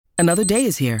Another day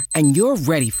is here, and you're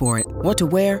ready for it. What to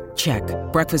wear? Check.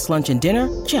 Breakfast, lunch, and dinner?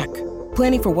 Check.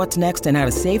 Planning for what's next and how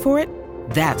to save for it?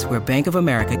 That's where Bank of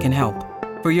America can help.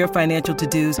 For your financial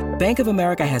to-dos, Bank of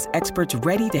America has experts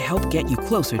ready to help get you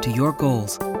closer to your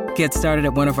goals. Get started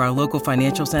at one of our local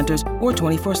financial centers or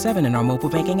 24/7 in our mobile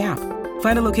banking app.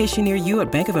 Find a location near you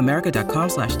at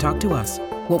bankofamerica.com/talktous.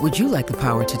 What would you like the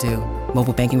power to do?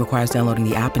 Mobile banking requires downloading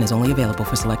the app and is only available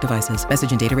for select devices.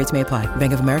 Message and data rates may apply.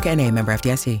 Bank of America N.A., member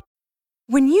FDIC.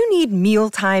 When you need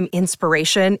mealtime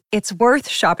inspiration, it's worth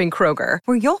shopping Kroger,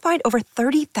 where you'll find over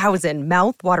 30,000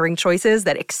 mouth-watering choices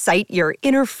that excite your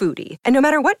inner foodie. And no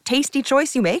matter what tasty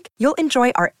choice you make, you'll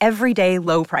enjoy our everyday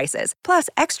low prices, plus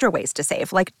extra ways to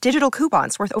save, like digital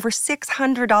coupons worth over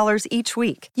 $600 each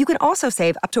week. You can also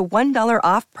save up to $1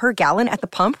 off per gallon at the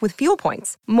pump with fuel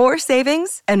points. More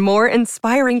savings and more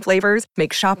inspiring flavors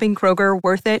make shopping Kroger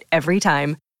worth it every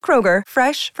time. Kroger,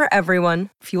 fresh for everyone.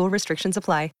 Fuel restrictions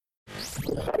apply.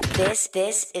 This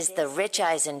is the Rich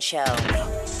Eisen Show.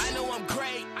 I know I'm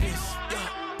great.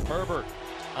 Herbert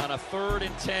on a 3rd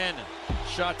and 10.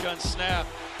 Shotgun snap.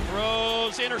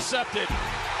 Throws intercepted.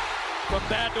 From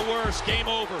bad to worse, game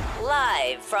over.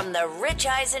 Live from the Rich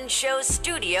Eisen Show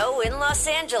studio in Los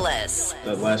Angeles.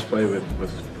 That last play with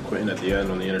Quentin at the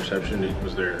end on the interception,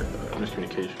 was there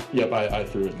miscommunication? Yep, I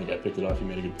threw it and the guy picked it off. He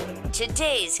made a good play on it.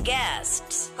 Today's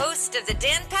guests, host of the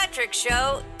Dan Patrick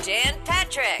Show, Dan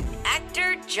Patrick,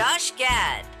 actor Josh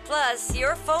Gad, plus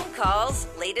your phone calls,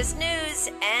 latest news,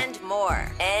 and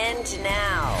more. And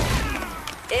now,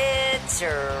 it's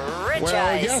Rich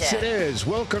Eisen. Yes, it is.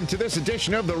 Welcome to this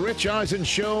edition of the Rich Eisen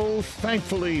Show.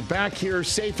 Thankfully, back here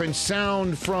safe and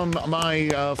sound from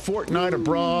my fortnight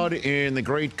abroad in the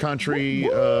great country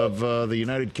of the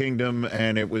United Kingdom,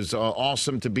 and it was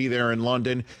awesome to be there in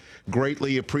London.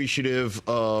 Greatly appreciative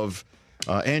of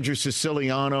Andrew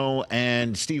Siciliano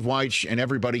and Steve Weich and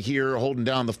everybody here holding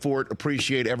down the fort.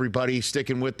 Appreciate everybody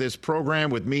sticking with this program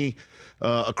with me.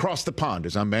 Across the pond,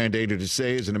 as I'm mandated to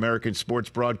say, as an American sports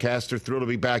broadcaster. Thrilled to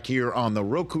be back here on the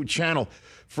Roku channel.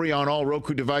 Free on all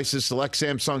Roku devices, select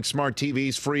Samsung Smart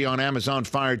TVs, free on Amazon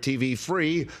Fire TV,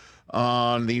 free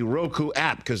on the Roku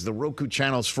app, because the Roku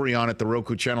channel's free on it,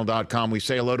 therokuchannel.com. We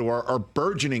say hello to our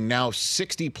burgeoning now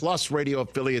 60-plus radio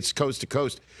affiliates coast to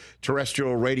coast,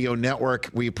 terrestrial radio network.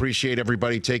 We appreciate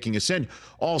everybody taking us in.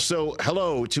 Also,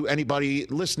 hello to anybody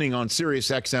listening on Sirius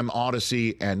XM,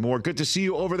 Odyssey, and more. Good to see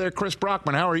you over there, Chris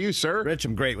Brockman. How are you, sir? Rich,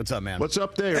 I'm great. What's up, man? What's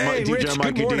up there? Hey, DJ Rich,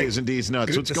 Mikey good D's and D's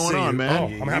Nuts. Good What's to going see on, you. man? Oh,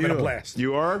 I'm having a blast.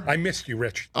 You are? I missed you,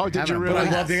 Rich. Oh, did you really? But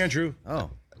I loved Andrew. Oh.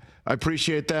 I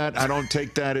appreciate that. I don't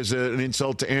take that as an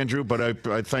insult to Andrew, but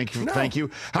I thank you. No, thank you.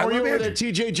 How are you over there,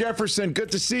 TJ Jefferson? Good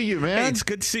to see you, man. Hey, it's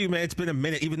good to see you, man. It's been a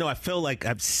minute, even though I feel like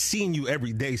I've seen you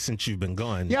every day since you've been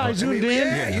gone. Yeah, I zoomed in.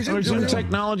 Yeah, Our Zoom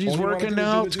technology's working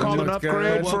now. It's called an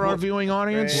upgrade for our viewing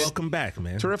audience. Welcome back,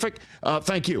 man. Terrific.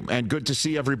 Thank you, and good to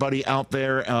see everybody out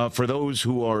there. For those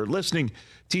who are listening,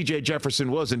 TJ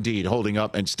Jefferson was indeed holding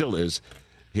up, and still is,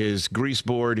 his grease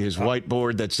board, his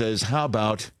whiteboard that says, "How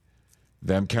about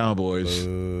them Cowboys?"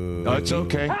 Oh, it's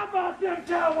okay. How about them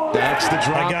Cowboys? That's the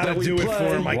drop. I gotta do it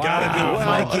for him. I gotta do it.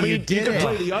 Well, Mikey, you did can it.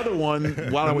 play the other one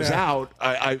while I was out.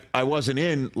 I wasn't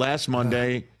in last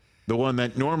Monday. The one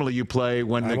that normally you play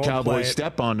when the Cowboys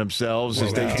step on themselves,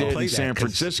 as they did in San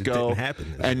Francisco,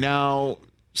 and now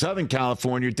Southern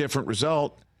California, different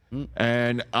result.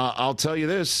 And I'll tell you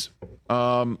this: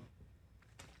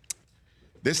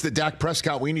 this is the Dak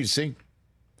Prescott we need to see.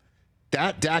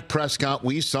 That Dak Prescott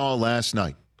we saw last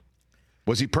night.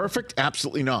 Was he perfect?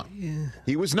 Absolutely not. Yeah.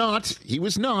 He was not. He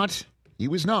was not. He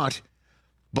was not.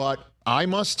 But I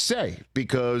must say,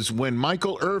 because when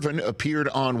Michael Irvin appeared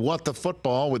on What the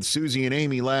Football with Susie and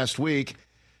Amy last week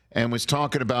and was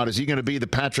talking about, is he going to be the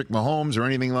Patrick Mahomes or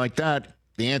anything like that?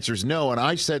 The answer is no. And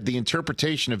I said the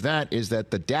interpretation of that is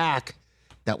that the Dak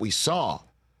that we saw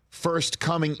first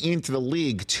coming into the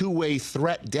league, two-way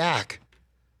threat Dak,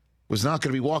 was not going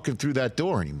to be walking through that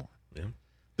door anymore. Yeah.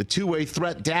 The two-way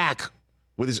threat Dak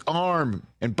with his arm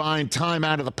and buying time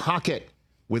out of the pocket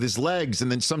with his legs,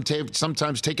 and then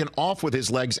sometimes taking off with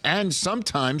his legs, and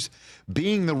sometimes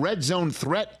being the red zone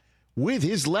threat with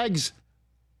his legs,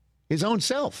 his own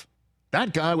self.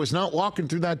 That guy was not walking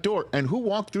through that door. And who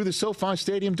walked through the SoFi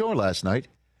Stadium door last night?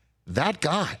 That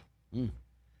guy.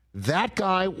 That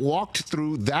guy walked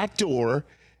through that door.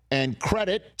 And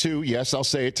credit to, yes, I'll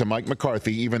say it, to Mike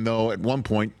McCarthy, even though at one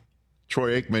point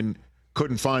Troy Aikman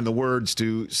couldn't find the words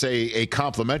to say a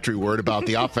complimentary word about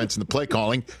the offense and the play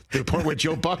calling to the point where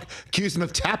Joe Buck accused him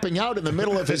of tapping out in the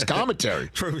middle of his commentary.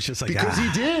 Troy was just like, because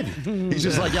he did. He's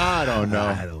just like, I don't know.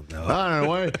 I don't know.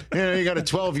 Why, you got a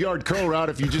 12-yard curl route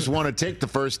if you just want to take the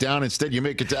first down. Instead, you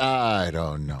make it to, I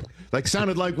don't know. Like,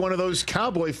 sounded like one of those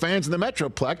Cowboy fans in the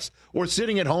Metroplex or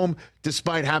sitting at home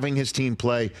despite having his team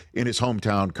play in his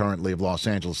hometown currently of Los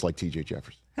Angeles like T.J.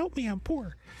 Jefferson. Help me, I'm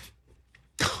poor.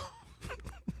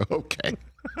 Okay.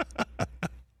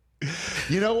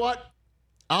 You know what?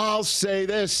 I'll say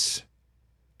this.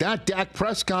 That Dak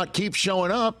Prescott keeps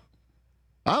showing up.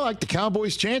 I like the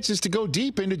Cowboys' chances to go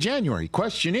deep into January.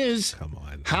 Question is, come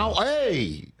on, how?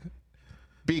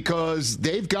 Because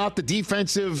they've got the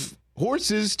defensive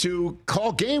horses to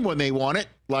call game when they want it,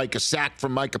 like a sack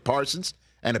from Micah Parsons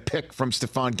and a pick from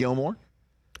Stephon Gilmore.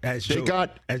 As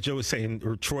Joe was saying,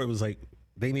 or Troy was like,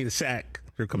 they need a sack.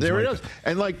 Here comes there Micah. It is.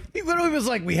 And like he literally was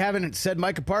like, we haven't said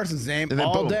Micah Parsons' name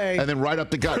all day. And then right up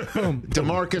the gut.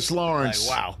 DeMarcus Lawrence.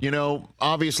 Like, wow. You know,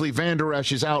 obviously Van Der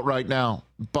Esch is out right now,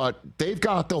 but they've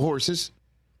got the horses.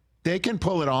 They can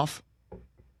pull it off.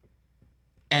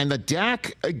 And the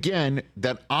Dak, again,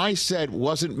 that I said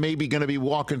wasn't maybe going to be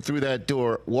walking through that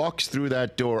door, walks through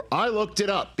that door. I looked it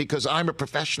up because I'm a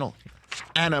professional,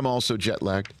 and I'm also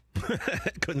jet-lagged.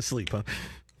 Couldn't sleep, huh?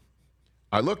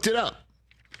 I looked it up.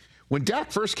 When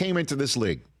Dak first came into this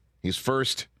league, his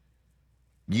first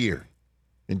year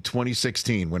in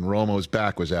 2016, when Romo's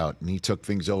back was out, and he took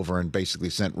things over and basically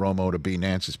sent Romo to be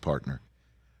Nance's partner,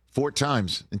 4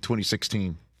 times in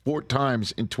 2016. 4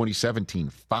 times in 2017,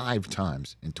 5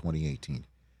 times in 2018.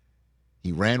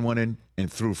 He ran one in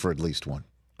and threw for at least one.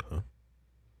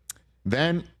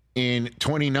 Then in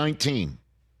 2019,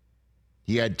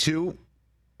 he had 2,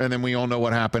 and then we all know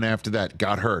what happened after that.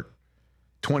 Got hurt.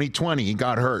 2020, he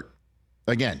got hurt.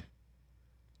 Again,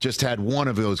 just had one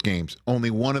of those games.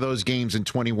 Only one of those games in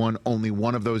 21, only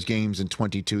one of those games in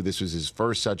 22. This was his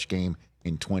first such game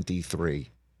in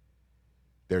 23.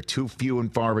 They're too few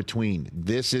and far between.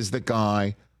 This is the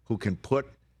guy who can put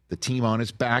the team on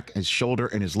his back, his shoulder,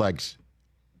 and his legs.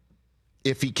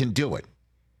 If he can do it.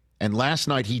 And last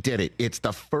night he did it. It's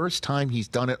the first time he's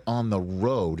done it on the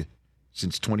road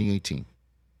since 2018.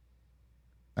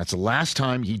 That's the last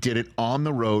time he did it on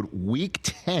the road, week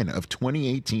 10 of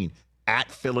 2018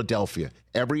 at Philadelphia.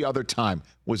 Every other time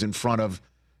was in front of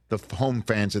the home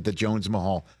fans at the Jones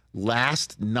Mahal.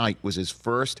 Last night was his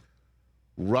first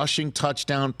rushing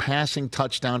touchdown, passing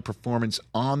touchdown performance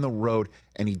on the road,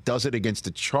 and he does it against the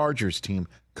Chargers team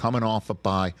coming off a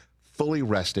bye, fully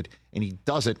rested, and he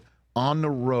does it on the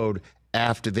road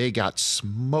after they got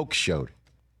smoke showed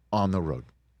on the road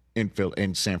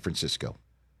in San Francisco,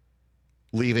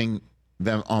 leaving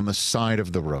them on the side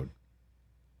of the road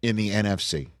in the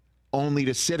NFC, only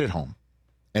to sit at home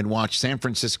and watch San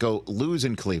Francisco lose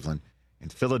in Cleveland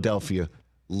and Philadelphia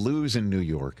lose in New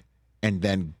York, and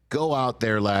then go out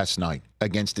there last night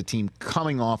against a team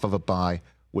coming off of a bye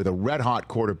with a red-hot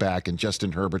quarterback in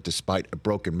Justin Herbert despite a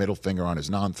broken middle finger on his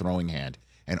non-throwing hand,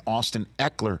 and Austin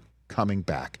Eckler coming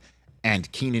back,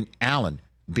 and Keenan Allen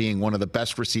being one of the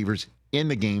best receivers in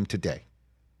the game today.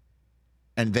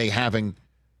 And they having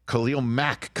Khalil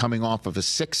Mack coming off of a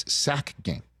 6-sack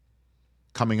game,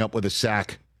 coming up with a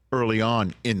sack early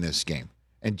on in this game,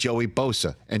 and Joey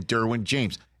Bosa and Derwin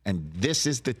James. And this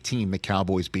is the team the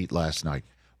Cowboys beat last night.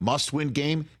 Must-win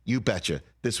game? You betcha.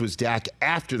 This was Dak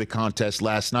after the contest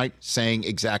last night saying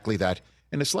exactly that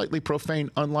in a slightly profane,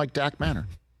 unlike Dak manner.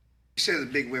 You said it was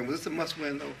a big win. Was this a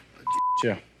must-win, though?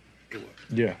 Yeah. It was.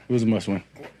 Yeah, it was a must-win.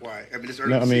 Why? I mean, it's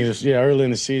early in the season. Early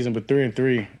in the season, but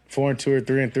 3-3. 4-2 or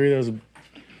 3-3,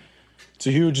 it's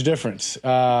a huge difference.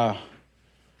 Yeah,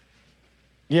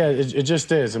 it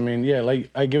just is. I mean, yeah,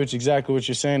 like I get exactly what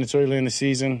you're saying. It's early in the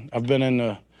season. I've been in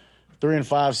the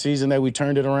 3-5 season that we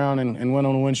turned it around and went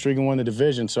on a win streak and won the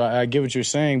division. So I get what you're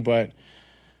saying, but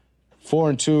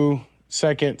 4-2,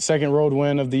 second road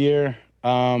win of the year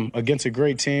against a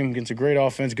great team, against a great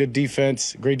offense, great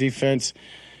defense.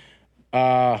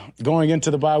 Going into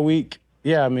the bye week,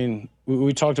 yeah, I mean,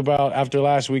 we talked about after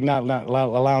last week not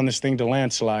allowing this thing to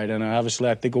landslide, and obviously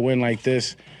I think a win like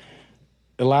this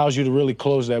allows you to really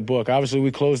close that book. Obviously,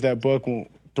 we closed that book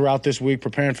throughout this week,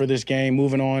 preparing for this game,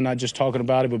 moving on, not just talking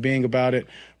about it, but being about it,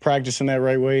 practicing that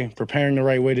right way, preparing the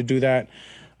right way to do that.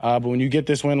 But when you get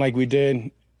this win like we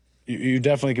did, you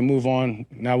definitely can move on.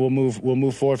 Now we'll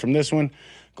move forward from this one,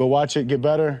 go watch it, get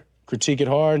better, critique it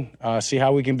hard, see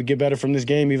how we can get better from this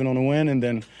game, even on a win, and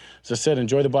then, as I said,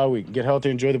 enjoy the bye week. Get healthy,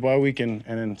 enjoy the bye week, and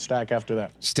then stack after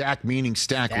that. Stack meaning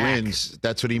stack wins.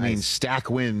 That's what he means. Stack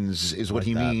wins is what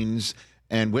he means.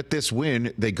 And with this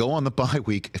win, they go on the bye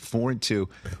week at 4-2.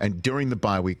 And during the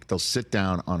bye week, they'll sit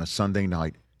down on a Sunday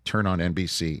night, turn on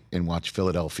NBC, and watch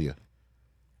Philadelphia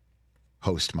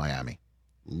host Miami.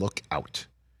 Look out.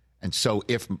 And so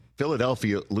if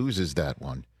Philadelphia loses that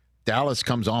one, Dallas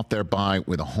comes off their bye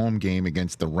with a home game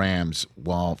against the Rams,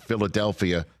 while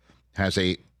Philadelphia has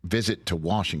a visit to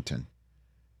Washington.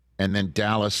 And then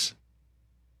Dallas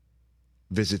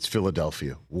visits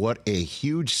Philadelphia. What a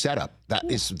huge setup.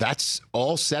 That's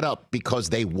all set up because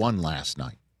they won last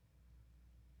night.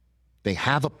 They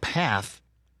have a path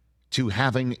to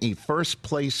having a first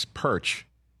place perch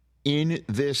in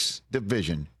this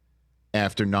division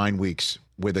after 9 weeks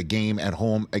with a game at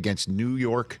home against New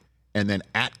York and then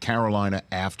at Carolina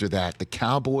after that. The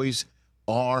Cowboys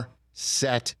are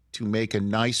set to make a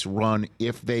nice run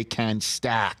if they can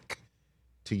stack,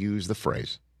 to use the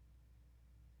phrase.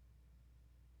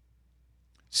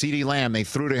 CeeDee Lamb, they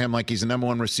threw to him like he's the number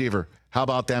one receiver. How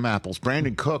about them apples?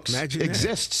 Brandon Cooks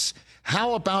exists.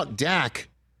 How about Dak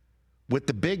with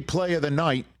the big play of the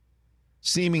night,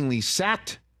 seemingly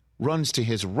sacked, runs to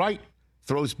his right,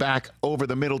 throws back over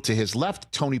the middle to his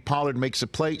left. Tony Pollard makes a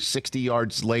play 60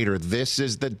 yards later. This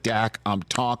is the Dak I'm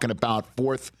talking about.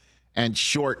 4th and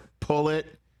short. Pull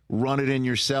it. Run it in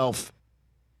yourself.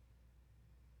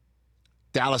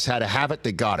 Dallas had to have it.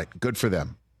 They got it. Good for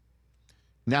them.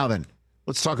 Now then,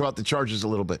 let's talk about the Chargers a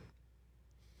little bit.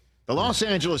 The Los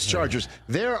Angeles Chargers,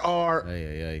 there are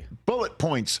bullet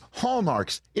points,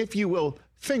 hallmarks, if you will,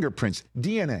 fingerprints,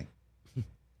 DNA.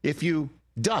 If you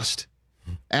dust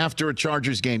after a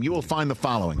Chargers game, you will find the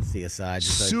following. CSI.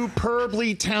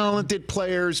 Superbly talented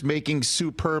players making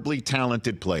superbly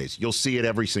talented plays. You'll see it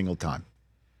every single time.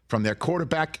 From their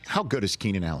quarterback, how good is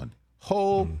Keenan Allen?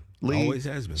 Holy always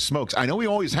has been. Smokes. I know he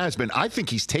always has been. I think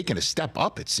he's taken a step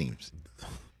up, it seems.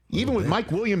 Even with Mike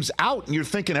Williams out, and you're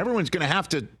thinking everyone's going to have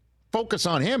to focus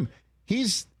on him.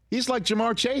 He's like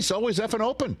Jamar Chase, always effing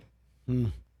open.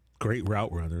 Great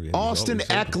route runner. Yeah, Austin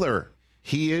Eckler,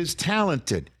 he is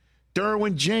talented.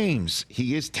 Derwin James,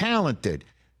 he is talented.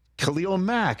 Khalil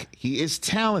Mack, he is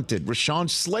talented. Rashawn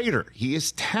Slater, he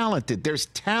is talented. There's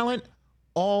talent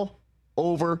all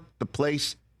over the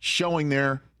place showing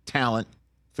their talent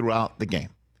throughout the game.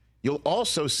 You'll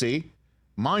also see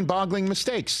mind-boggling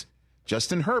mistakes.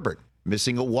 Justin Herbert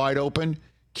missing a wide open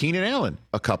Keenan Allen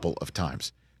a couple of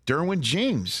times. Derwin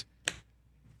James,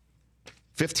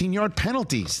 15-yard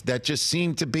penalties that just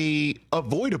seem to be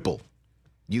avoidable.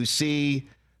 You see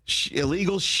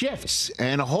illegal shifts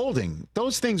and holding.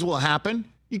 Those things will happen.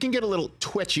 You can get a little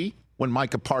twitchy when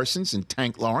Micah Parsons and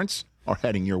Tank Lawrence are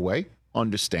heading your way.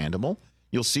 Understandable.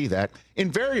 You'll see that.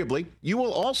 Invariably, you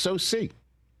will also see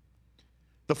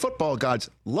the football gods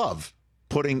love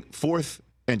putting 4th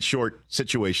and short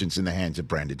situations in the hands of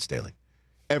Brandon Staley.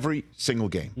 Every single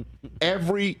game.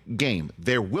 Every game,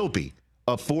 there will be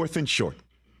a 4th and short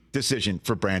decision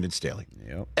for Brandon Staley.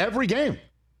 Yep. Every game.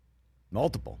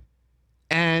 Multiple.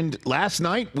 And last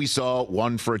night, we saw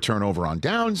one for a turnover on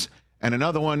downs, and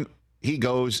another one, he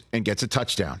goes and gets a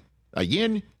touchdown. A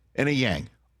yin and a yang.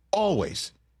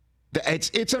 Always.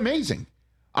 It's amazing.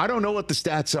 I don't know what the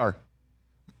stats are,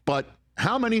 but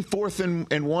how many 4th and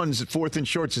 1s, 4th and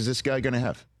shorts is this guy going to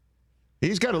have?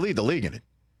 He's got to lead the league in it.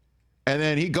 And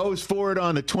then he goes for it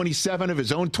on the 27 of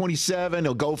his own 27.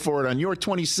 He'll go for it on your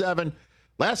 27.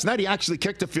 Last night, he actually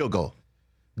kicked a field goal.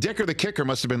 Dicker, the kicker,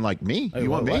 must have been like, me? You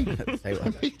want me?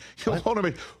 Hold on a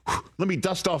minute. Let me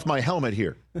dust off my helmet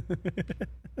here.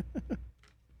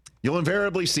 You'll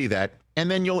invariably see that. And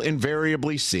then you'll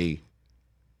invariably see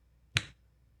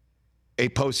a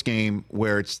post game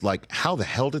where it's like, how the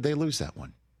hell did they lose that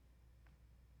one?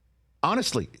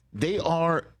 Honestly, they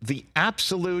are the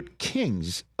absolute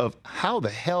kings of how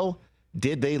the hell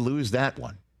did they lose that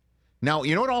one. Now,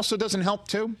 you know what also doesn't help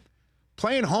too?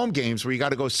 Playing home games where you got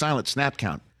to go silent snap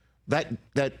count.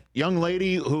 That young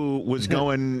lady who was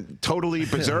going totally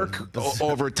berserk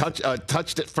over touched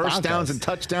at first downs and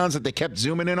touchdowns that they kept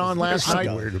zooming in on last night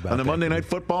on the Monday Night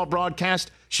Football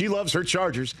broadcast. She loves her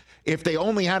Chargers. If they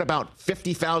only had about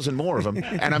 50,000 more of them,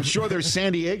 and I'm sure there's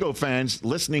San Diego fans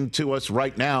listening to us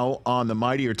right now on the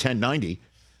Mightier 1090,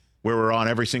 where we're on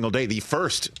every single day, the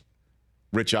first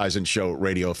Rich Eisen Show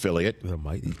radio affiliate.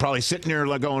 Probably sitting there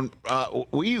like going,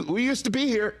 we used to be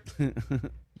here.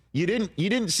 You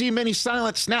didn't see many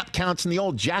silent snap counts in the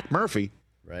old Jack Murphy.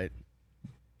 Right.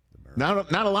 Not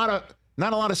a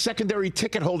lot of secondary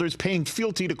ticket holders paying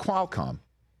fealty to Qualcomm.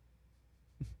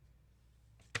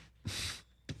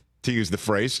 To use the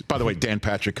phrase. By the way, Dan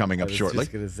Patrick coming up shortly. I was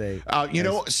just going to say. I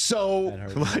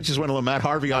just went a little Matt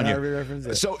Harvey on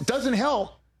you. So it doesn't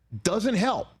help.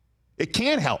 It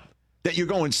can't help that you're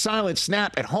going silent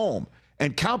snap at home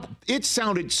And it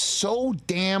sounded so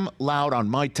damn loud on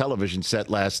my television set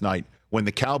last night when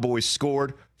the Cowboys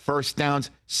scored, first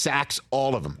downs, sacks,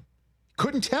 all of them.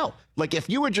 Couldn't tell. Like, if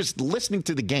you were just listening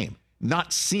to the game,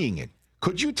 not seeing it,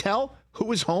 could you tell who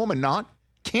was home and not?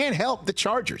 Can't help the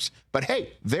Chargers. But,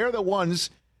 hey, they're the ones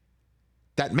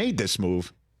that made this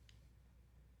move.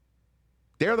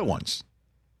 They're the ones.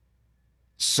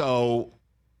 So,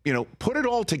 put it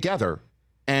all together,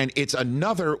 and it's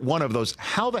another one of those,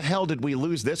 how the hell did we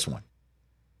lose this one?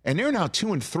 And they're now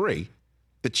 2-3.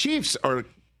 The Chiefs are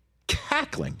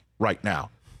cackling right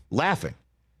now, laughing.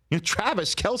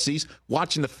 Travis Kelce's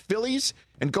watching the Phillies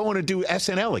and going to do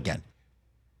SNL again.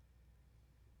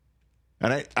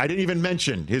 And I didn't even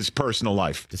mention his personal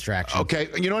life. Distraction. Okay,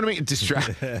 you know what I mean?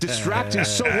 Distracting.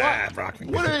 So what?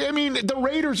 The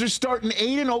Raiders are starting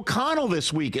Aiden O'Connell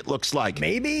this week, it looks like.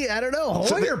 Maybe? I don't know.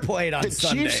 Hoyer played on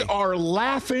Sunday. The Chiefs are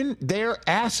laughing their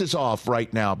asses off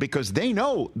right now because they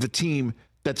know the team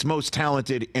that's most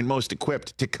talented and most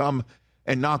equipped to come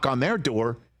and knock on their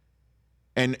door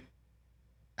and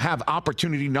have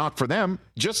opportunity knock for them,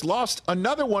 just lost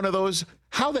another one of those,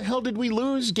 how the hell did we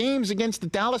lose games against the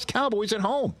Dallas Cowboys at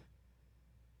home?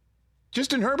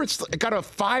 Justin Herbert's got a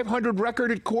 500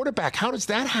 record at quarterback. How does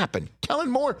that happen?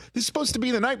 Kellen Moore, this is supposed to be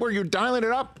the night where you're dialing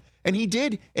it up, and he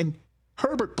did. And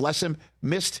Herbert, bless him,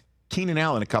 missed Keenan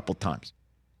Allen a couple times.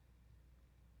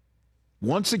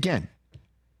 Once again,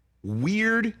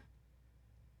 weird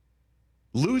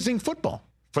losing football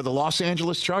for the Los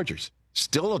Angeles Chargers.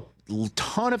 Still a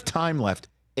ton of time left,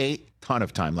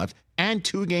 and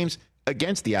 2 games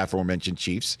against the aforementioned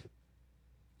Chiefs.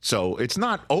 So it's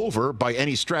not over by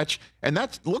any stretch, and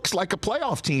that looks like a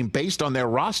playoff team based on their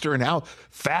roster and how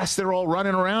fast they're all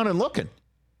running around and looking.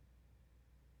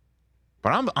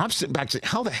 But I'm sitting back saying,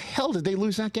 how the hell did they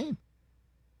lose that game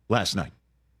last night?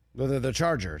 Well, they're the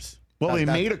Chargers. Well, they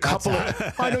made a couple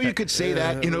of, I know you could say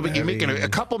that, but you're making a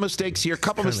couple mistakes here, a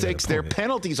couple mistakes there,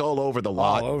 penalties all over the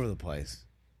lot. All over the place.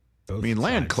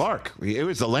 Land Clark, it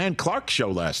was the Land Clark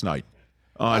show last night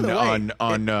on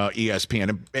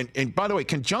ESPN. And by the way,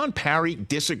 can John Parry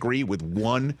disagree with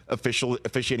one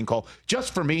officiating call?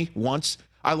 Just for me, once.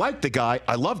 I like the guy.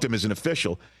 I loved him as an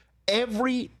official.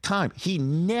 Every time. He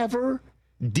never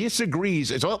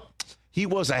disagrees. He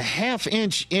was a half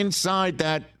inch inside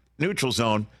that neutral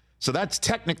zone. So that's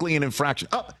technically an infraction.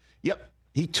 Oh, yep.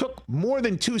 He took more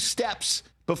than 2 steps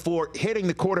before hitting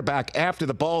the quarterback after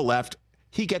the ball left.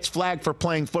 He gets flagged for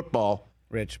playing football.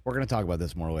 Rich, we're going to talk about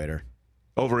this more later.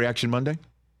 Overreaction Monday?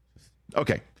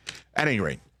 Okay. At any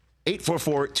rate,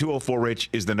 844-204-RICH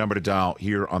is the number to dial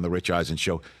here on the Rich Eisen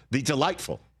Show. The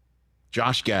delightful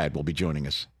Josh Gad will be joining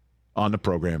us on the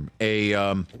program. A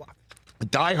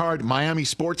diehard Miami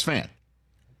sports fan.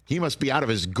 He must be out of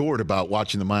his gourd about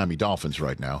watching the Miami Dolphins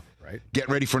right now. Right.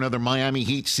 Getting ready for another Miami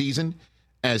Heat season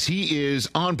as he is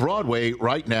on Broadway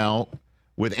right now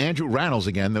with Andrew Rannells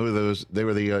again. They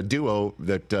were the duo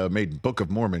that made Book of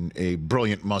Mormon a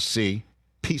brilliant must-see.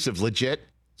 Piece of legit.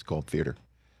 It's called theater.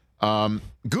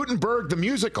 Gutenberg the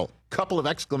musical. Couple of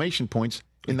exclamation points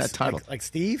in that title. Like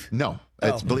Steve? No.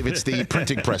 I believe it's the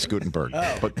printing press Gutenberg.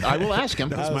 But I will ask him.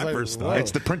 That was my first thought.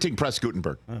 It's the printing press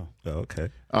Gutenberg. Oh, okay.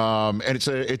 And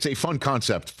it's a fun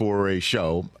concept for a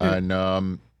show.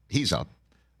 And he's up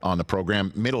on the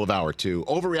program, middle of hour 2.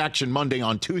 Overreaction Monday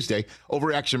on Tuesday.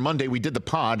 Overreaction Monday, we did the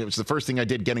pod. It was the first thing I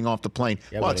did getting off the plane.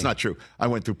 Yeah, well, it's not true. I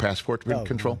went through passport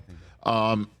control.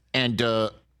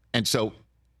 And so,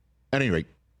 at any rate,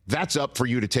 that's up for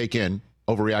you to take in.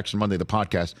 Overreaction Monday, the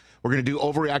podcast. We're going to do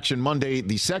Overreaction Monday,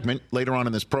 the segment, later on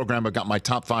in this program. I've got my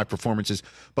top 5 performances.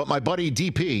 But my buddy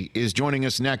DP is joining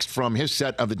us next from his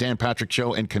set of the Dan Patrick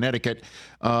Show in Connecticut.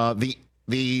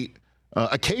 The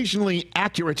Occasionally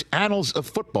Accurate Annals of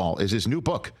Football is his new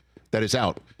book that is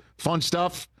out. Fun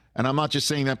stuff, and I'm not just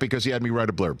saying that because he had me write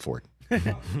a blurb for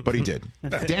it. But he did.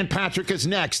 Dan Patrick is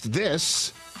next.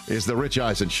 This is The Rich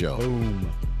Eisen Show.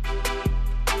 Boom.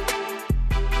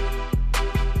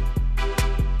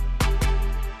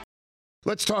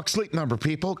 Let's talk Sleep Number,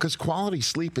 people, because quality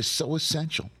sleep is so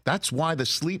essential. That's why the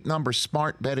Sleep Number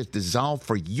Smart Bed is designed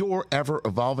for your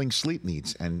ever-evolving sleep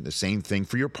needs, and the same thing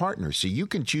for your partner, so you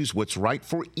can choose what's right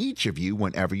for each of you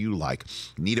whenever you like.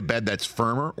 Need a bed that's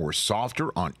firmer or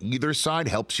softer on either side,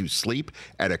 helps you sleep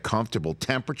at a comfortable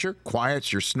temperature,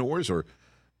 quiets your snores or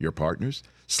your partner's?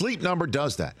 Sleep Number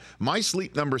does that. My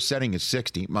Sleep Number setting is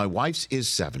 60. My wife's is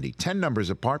 70. 10 numbers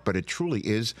apart, but it truly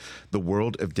is the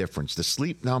world of difference. The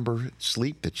Sleep Number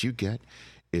sleep that you get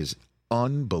is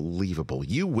unbelievable.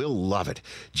 You will love it.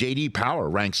 J.D. Power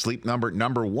ranks Sleep Number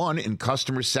number 1 in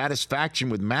customer satisfaction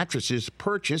with mattresses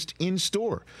purchased in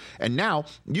store. And now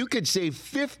you could save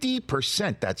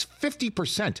 50%. That's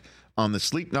 50% on the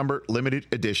Sleep Number limited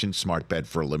edition smart bed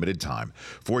for a limited time.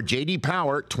 For J.D.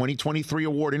 Power 2023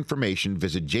 award information,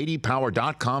 visit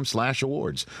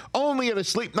jdpower.com/awards. Only at a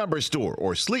Sleep Number store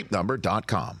or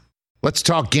sleepnumber.com. Let's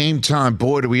talk Game Time.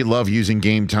 Boy, do we love using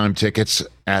Game Time tickets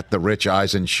at the Rich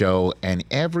Eisen Show. And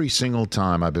every single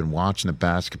time I've been watching the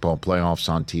basketball playoffs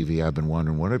on TV, I've been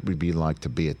wondering what it would be like to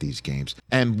be at these games.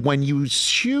 And when you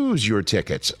choose your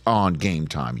tickets on Game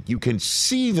Time, you can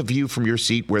see the view from your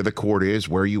seat where the court is,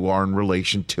 where you are in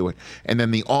relation to it. And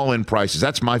then the all-in prices.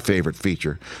 That's my favorite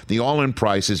feature. The all-in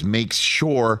prices makes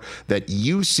sure that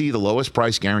you see the lowest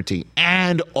price guarantee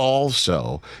and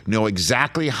also know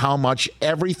exactly how much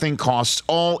everything costs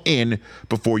all in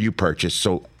before you purchase.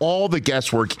 So all the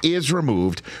guesswork is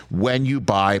removed when you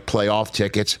buy playoff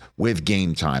tickets with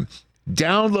Game Time.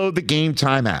 Download the Game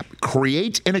Time app,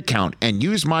 create an account, and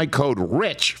use my code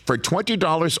RICH for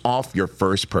 $20 off your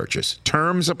first purchase.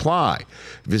 Terms apply.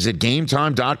 Visit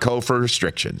GameTime.co for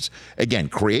restrictions. Again,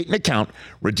 create an account,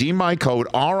 redeem my code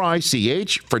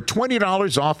RICH for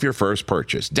 $20 off your first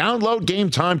purchase. Download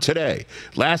Game Time today.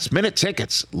 Last minute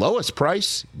tickets, lowest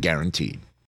price guaranteed.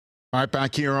 All right,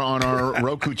 back here on our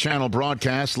Roku channel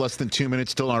broadcast, less than 2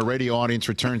 minutes till our radio audience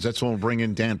returns. That's when we'll bring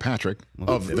in Dan Patrick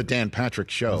of The Dan Patrick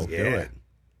Show. Yeah.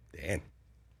 Dan.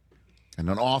 And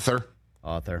an author.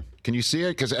 Can you see it?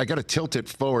 Because I got to tilt it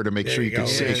forward to make sure you can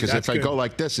see it. Because if I go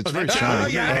like this, it's very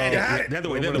shiny. The other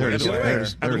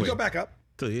way. Go back up.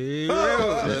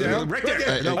 Right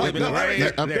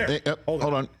there.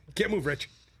 Hold on. Can't move, Rich.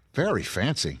 Very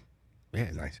fancy.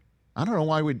 Yeah, nice. I don't know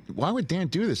why would Dan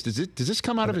do this? Does this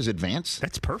come out of his advance?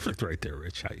 That's perfect right there,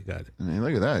 Rich. How you got it? I mean,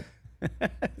 look at that.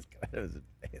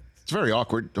 It's very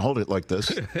awkward to hold it like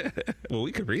this. Well,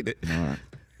 we could read it. All right.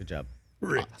 Good job.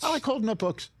 Rich. I like holding up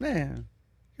books. Yeah.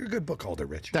 You're a good book holder,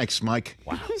 Rich. Thanks, Mike.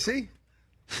 Wow. See?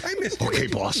 I missed you. Okay,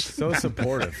 boss. So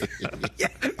supportive. Yeah.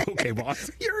 Okay, boss.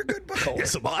 You're a good book holder.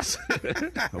 Yes, boss.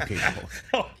 Okay, boss.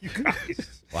 Oh, you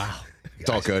guys. Wow. It's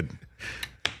all good.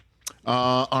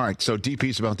 All right, so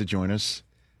DP's about to join us.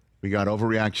 We got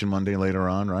Overreaction Monday later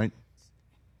on, right?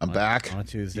 I'm back. On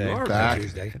Tuesday. You are back.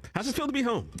 Tuesday. How's it feel to be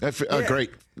home? Great.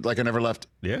 Like I never left.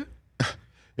 Yeah?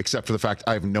 Except for the fact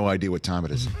I have no idea what time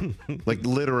it is. Like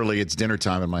literally, it's dinner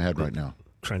time in my head right now.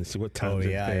 Trying to see what time Oh, it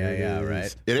yeah, is.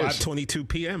 right. It is. 5:22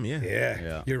 p.m.,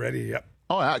 Yeah. You're ready? Yep.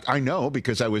 Oh, I know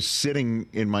because I was sitting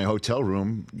in my hotel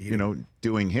room,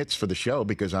 doing hits for the show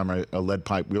because I'm a lead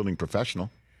pipe wielding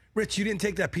professional. Rich, you didn't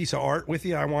take that piece of art with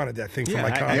you? I wanted that thing for my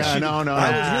college. Yeah, no.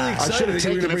 I was really excited. I should have that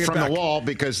you were taken gonna it bring from back. the wall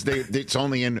because it's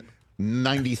only in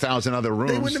 90,000 other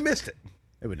rooms. They wouldn't have missed it.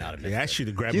 They would not have missed They asked you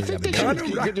to grab You it. think the they other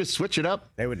day. could just switch it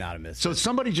up? They would not have missed So it.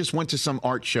 somebody just went to some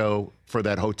art show for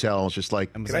that hotel. It's just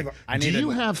like, do you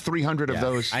have 300 of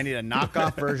those? I need a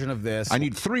knockoff version of this. I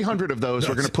need 300 of those.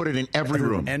 We're going to put it in every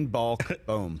room. In bulk.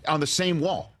 Boom. On the same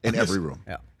wall in every room.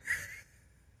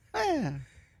 Yeah.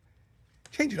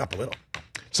 Change it up a little.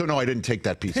 So, no, I didn't take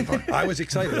that piece of art. I was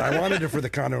excited. I wanted it for the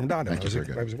Condom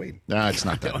Dondo. I was waiting. No, it's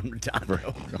not that.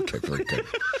 Okay, very good.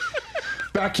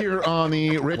 Back here on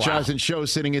the Rich Eisen Show,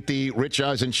 sitting at the Rich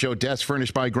Eisen Show desk,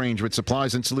 furnished by Grainger with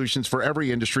supplies and solutions for every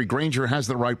industry. Grainger has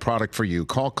the right product for you.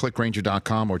 Call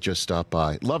clickgrainger.com or just stop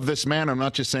by. Love this man. I'm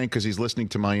not just saying because he's listening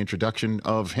to my introduction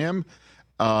of him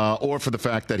or for the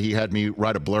fact that he had me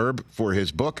write a blurb for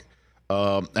his book.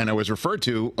 And I was referred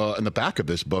to in the back of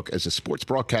this book as a sports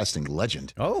broadcasting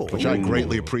legend, which I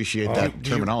greatly appreciate that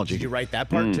terminology. Did you write that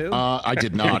part too? I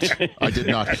did not. I did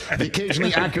not. The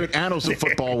occasionally accurate annals of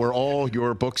football where all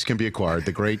your books can be acquired.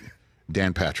 The great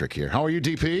Dan Patrick here. How are you,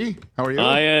 DP? How are you?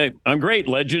 I'm great,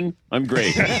 legend. I'm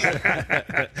great.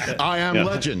 I am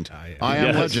legend. I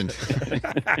am legend.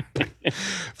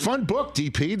 Fun book,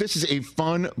 DP. This is a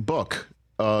fun book.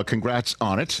 Congrats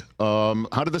on it.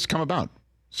 How did this come about,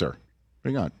 sir?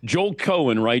 Bring on. Joel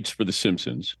Cohen writes for The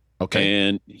Simpsons. Okay.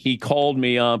 And he called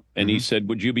me up and he said,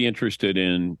 would you be interested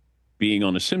in being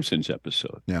on a Simpsons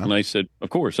episode? Yeah. And I said,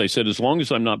 of course. I said, as long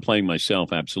as I'm not playing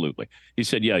myself, absolutely. He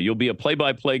said, yeah, you'll be a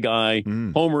play-by-play guy.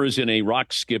 Homer is in a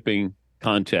rock skipping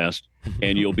contest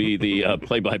and you'll be the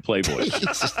play-by-play voice.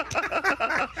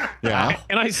 Yeah.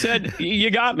 And I said, you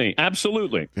got me.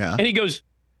 Absolutely. Yeah. And he goes,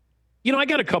 I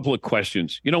got a couple of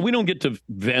questions. We don't get to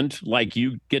vent like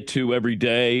you get to every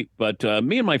day, but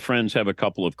me and my friends have a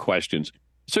couple of questions.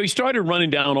 So he started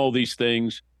running down all these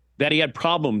things that he had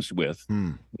problems with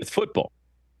football.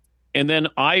 And then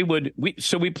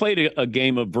we played a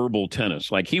game of verbal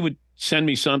tennis. Like he would send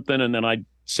me something and then I'd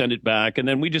send it back. And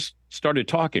then we just started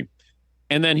talking.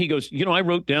 And then he goes, I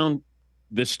wrote down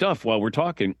this stuff while we're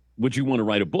talking. Would you want to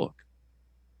write a book?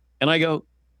 And I go,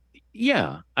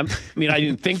 yeah. I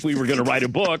didn't think we were going to write a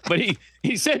book, but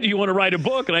he said, do you want to write a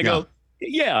book? And I go,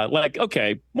 yeah,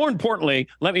 okay. More importantly,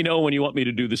 let me know when you want me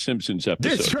to do the Simpsons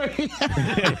episode. That's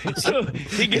right. So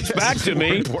he gets back to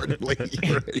me. Importantly,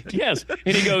 right. Yes.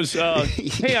 And he goes,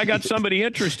 hey, I got somebody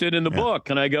interested in the book.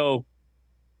 And I go,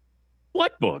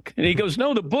 what book? And he goes,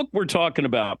 no, the book we're talking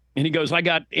about. And he goes, I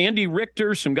got Andy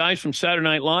Richter, some guys from Saturday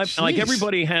Night Live. And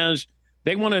everybody has,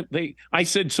 I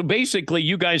said, so basically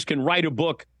you guys can write a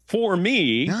book for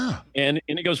me. Yeah. And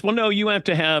he goes, well, no, you have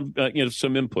to have,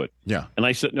 some input. Yeah. And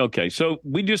I said, okay. So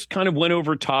we just kind of went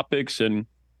over topics and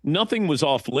nothing was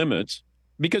off limits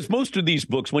because most of these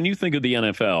books, when you think of the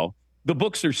NFL, the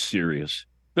books are serious.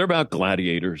 They're about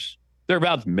gladiators. They're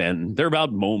about men. They're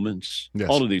about moments,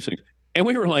 all of these things. And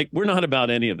we were like, we're not about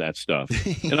any of that stuff.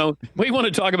 We want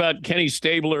to talk about Kenny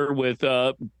Stabler with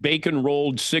bacon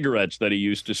rolled cigarettes that he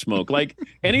used to smoke. Like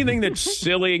anything that's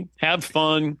silly, have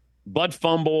fun, butt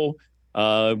fumble.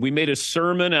 We made a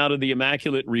sermon out of the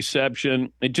Immaculate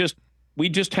Reception. We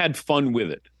just had fun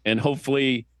with it. And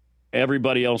hopefully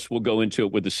everybody else will go into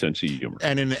it with a sense of humor.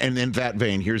 And in that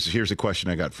vein, here's a question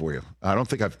I got for you. I don't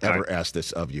think I've ever asked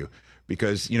this of you.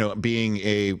 Because,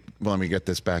 being let me get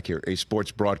this back here, a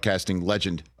sports broadcasting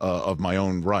legend of my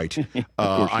own right,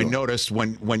 I noticed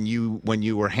when you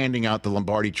were handing out the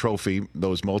Lombardi Trophy,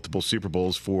 those multiple Super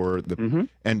Bowls for the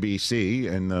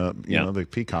NBC and the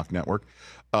Peacock Network,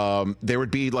 there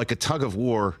would be like a tug of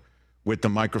war with the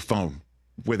microphone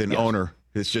with an owner.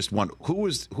 It's just one. Who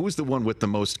was the one with the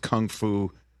most kung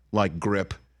fu like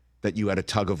grip that you had a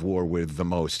tug of war with the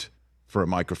most for a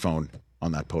microphone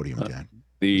on that podium, Dan?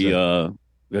 The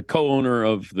co-owner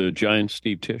of the Giants,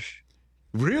 Steve Tisch.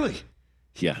 Really?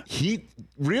 Yeah.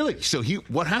 So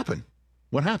what happened?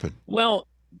 What happened? Well,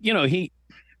 you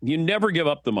never give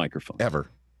up the microphone. Ever.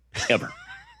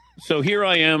 So here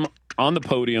I am on the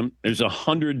podium. There's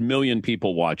 100 million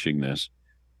people watching this.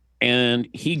 And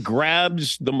he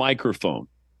grabs the microphone.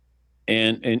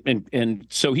 And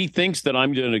so he thinks that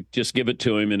I'm going to just give it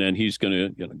to him and then he's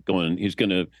going to go in. He's going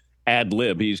to ad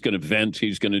lib. He's going to vent.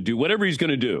 He's going to do whatever he's going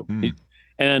to do.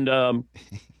 And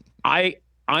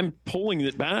I'm pulling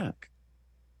it back.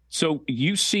 So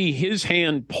you see his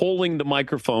hand pulling the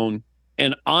microphone,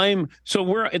 and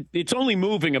it's only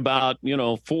moving about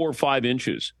 4 or 5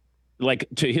 inches, like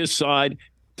to his side,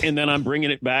 and then I'm bringing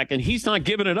it back, and he's not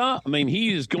giving it up. I mean,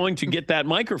 he is going to get that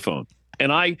microphone,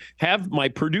 and I have my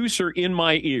producer in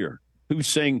my ear who's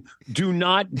saying, do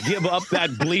not give up that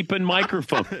bleeping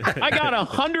microphone. I got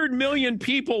 100 million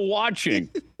people watching,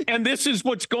 and this is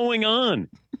what's going on.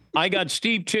 I got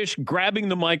Steve Tisch grabbing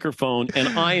the microphone,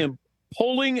 and I am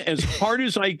pulling as hard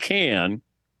as I can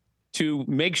to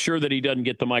make sure that he doesn't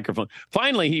get the microphone.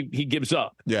 Finally, he gives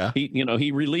up. Yeah.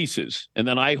 He releases, and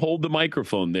then I hold the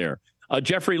microphone there.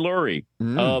 Jeffrey Lurie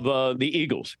of the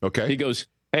Eagles. Okay. He goes,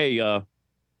 hey,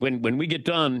 when we get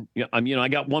done, I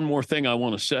got one more thing I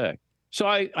want to say. So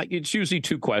it's usually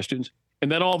 2 questions. And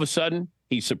then all of a sudden,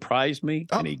 he surprised me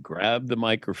and he grabbed the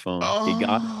microphone.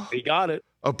 Oh. He got it.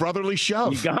 A brotherly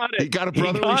shove. He got it. He got a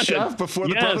brotherly shove before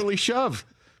the brotherly shove.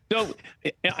 So,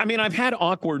 I've had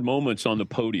awkward moments on the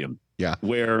podium. Yeah.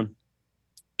 Where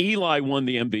Eli won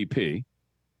the MVP.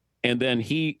 And then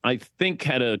he, I think,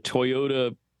 had a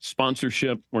Toyota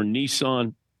sponsorship or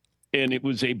Nissan. And it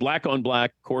was a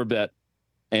black-on-black Corvette.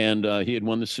 And he had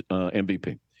won the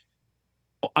MVP.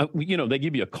 They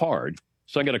give you a card.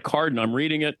 So I got a card and I'm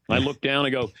reading it. I look down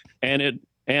and go,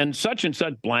 and such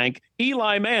blank,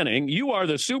 Eli Manning, you are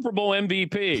the Super Bowl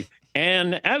MVP.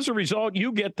 And as a result,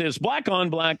 you get this black on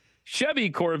black Chevy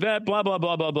Corvette, blah, blah,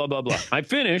 blah, blah, blah, blah, blah. I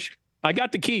finish. I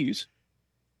got the keys.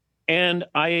 And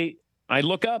I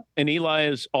look up and Eli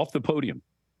is off the podium.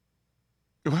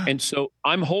 What? And so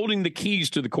I'm holding the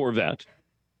keys to the Corvette.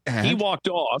 And? He walked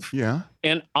off. Yeah.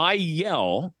 And I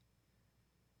yell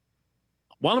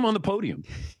while I'm on the podium.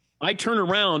 I turn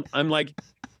around. I'm like,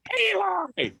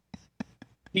 Eli.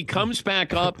 He comes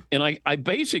back up, and I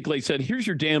basically said, here's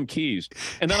your damn keys.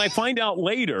 And then I find out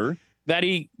later that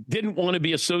he didn't want to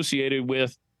be associated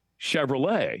with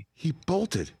Chevrolet. He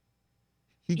bolted.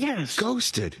 He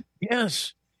ghosted.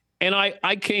 Yes. And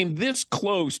I came this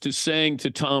close to saying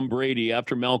to Tom Brady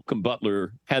after Malcolm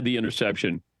Butler had the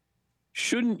interception,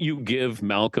 shouldn't you give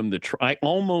Malcolm the I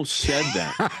almost said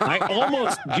that. I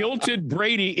almost guilted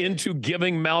Brady into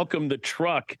giving Malcolm the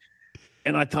truck.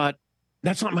 And I thought,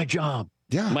 that's not my job.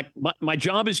 Yeah. My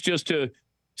job is just to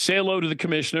say hello to the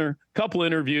commissioner, couple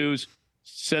interviews,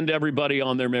 send everybody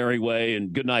on their merry way,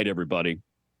 and good night, everybody.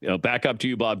 Back up to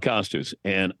you, Bob Costas.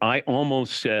 And I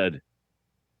almost said,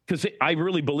 because I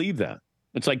really believe that.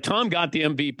 It's like Tom got the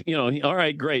MVP. You know, all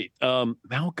right, great.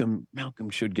 Malcolm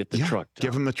should get the truck. Tom.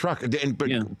 Give him the truck.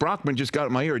 But Brockman just got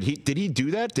in my ear. Did he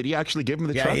do that? Did he actually give him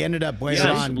the truck? Yeah, he ended up later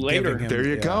on. Later. There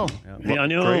you go. Yeah, I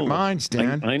know. Great minds,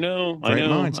 Dan. I know. Great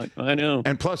minds. I know.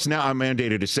 And plus, now I'm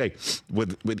mandated to say,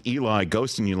 with Eli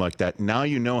ghosting you like that, now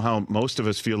you know how most of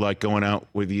us feel like going out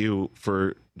with you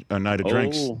for a night of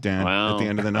drinks, Dan, at the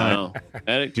end of the night. Wow.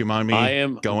 Do you mind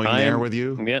me going there with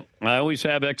you? Yeah, I always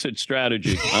have exit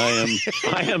strategy.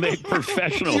 I am a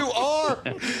professional. You are.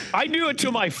 I do it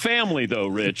to my family, though,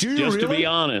 Rich. Do you just really? to be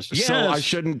honest. So yes. I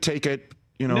shouldn't take it.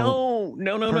 No.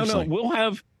 personally.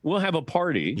 We'll have a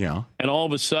party. Yeah. And all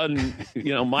of a sudden,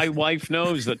 my wife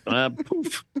knows that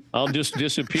poof, I'll just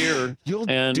disappear. You'll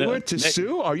do it to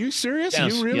Sue? Are you serious?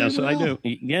 Yes, You really yes, will? I do.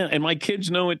 Yeah, and my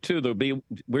kids know it too. They'll be,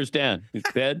 where's Dad?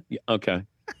 Bed? Yeah, okay.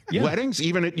 Yeah. Weddings,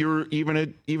 even at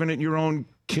your own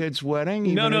kid's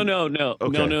wedding? No.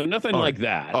 Okay. No, nothing like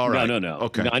that. All right. No.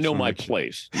 Okay. I know my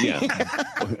place. Yeah.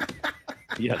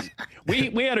 Yes.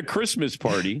 We had a Christmas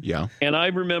party. Yeah. And I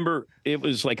remember it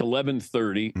was like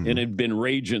 11:30 and it had been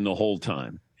raging the whole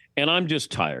time. And I'm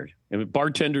just tired. And the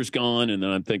bartender's gone, and then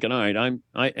I'm thinking, all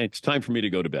right, it's time for me to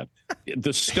go to bed.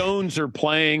 The Stones are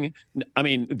playing. I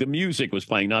mean, the music was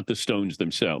playing, not the Stones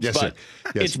themselves. Yes, but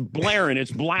sir. Yes. it's blaring,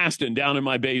 it's blasting down in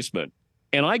my basement.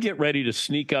 And I get ready to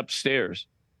sneak upstairs.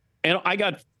 And I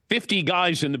got 50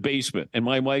 guys in the basement. And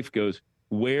my wife goes,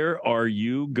 where are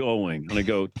you going? And I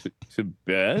go, to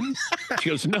bed? She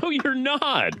goes, no, you're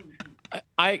not.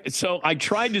 So I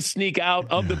tried to sneak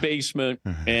out of the basement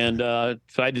and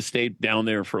tried to stay down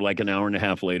there for like an hour and a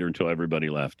half later until everybody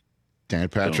left. Dan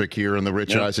Patrick here on the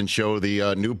Rich Eisen Show,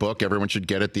 the new book. Everyone should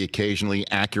get it, The Occasionally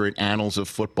Accurate Annals of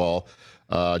Football.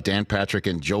 Dan Patrick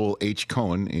and Joel H.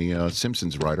 Cohen, a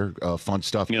Simpsons writer. Fun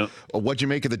stuff. Yeah. What'd you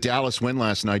make of the Dallas win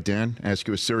last night, Dan? Ask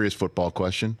you a serious football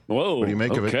question. Whoa. What do you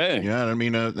make of it? Yeah, I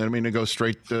mean to go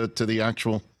straight to the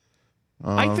actual...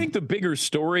 I think the bigger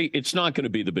story, it's not going to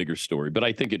be the bigger story, but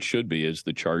I think it should be, is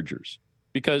the Chargers.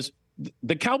 Because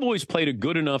the Cowboys played a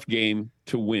good enough game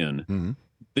to win. Mm-hmm.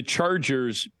 The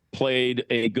Chargers played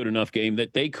a good enough game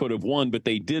that they could have won, but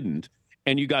they didn't.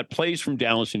 And you got plays from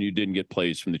Dallas and you didn't get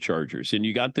plays from the Chargers. And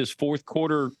you got this fourth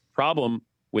quarter problem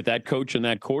with that coach and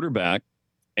that quarterback.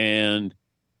 And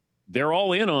they're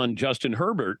all in on Justin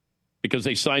Herbert because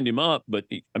they signed him up. But,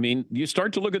 I mean, you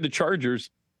start to look at the Chargers.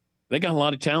 They got a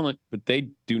lot of talent, but they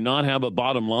do not have a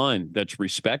bottom line that's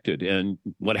respected. And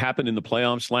what happened in the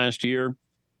playoffs last year,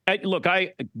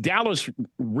 Dallas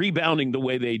rebounding the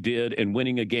way they did and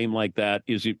winning a game like that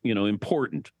is,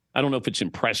 important. I don't know if it's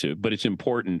impressive, but it's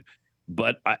important.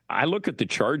 But I look at the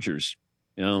Chargers,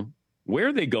 where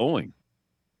are they going?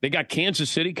 They got Kansas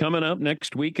City coming up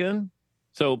next weekend.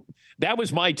 So that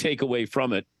was my takeaway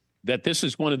from it, that this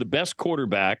is one of the best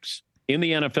quarterbacks in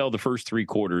the NFL the first three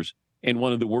quarters, and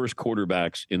one of the worst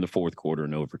quarterbacks in the fourth quarter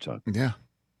and overtime. Yeah.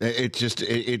 It's just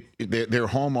their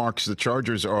hallmarks. The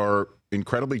Chargers are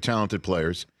incredibly talented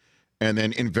players. And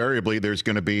then invariably there's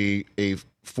going to be a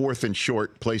fourth and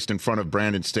short placed in front of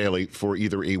Brandon Staley for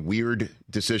either a weird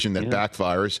decision that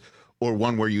backfires or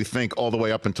one where you think all the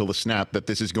way up until the snap that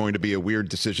this is going to be a weird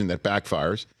decision that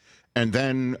backfires. And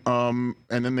then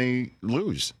they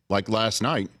lose like last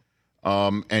night.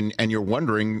 And you're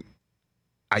wondering,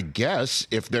 I guess,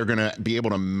 if they're going to be able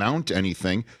to mount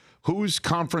anything. Whose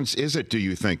conference is it, do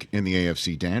you think, in the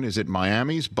AFC, Dan? Is it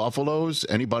Miami's, Buffalo's,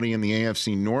 anybody in the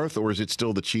AFC North, or is it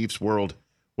still the Chiefs' world?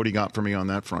 What do you got for me on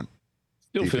that front?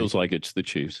 Still feels like it's the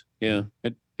Chiefs. Yeah.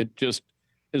 It just,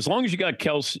 as long as you got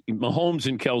Mahomes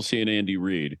and Kelsey and Andy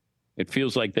Reid, it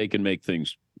feels like they can make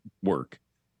things work.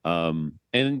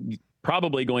 And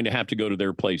probably going to have to go to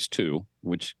their place too,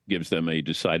 which gives them a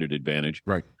decided advantage.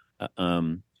 Right.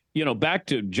 Back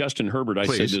to Justin Herbert, I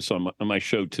said this on my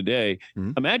show today.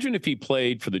 Mm-hmm. Imagine if he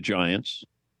played for the Giants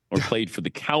or played for the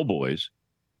Cowboys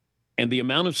and the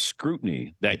amount of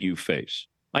scrutiny that you face.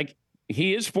 Like,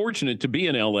 he is fortunate to be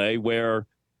in L.A. where,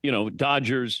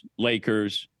 Dodgers,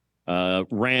 Lakers,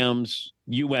 Rams,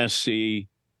 USC,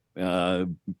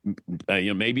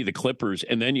 maybe the Clippers,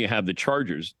 and then you have the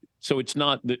Chargers. So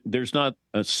there's not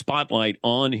a spotlight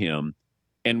on him.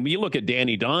 And we look at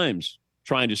Danny Dimes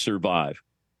trying to survive.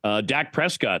 Dak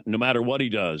Prescott, no matter what he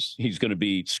does, he's going to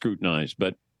be scrutinized.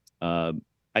 But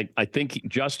I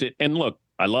think and look,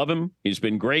 I love him. He's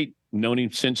been great. Known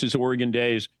him since his Oregon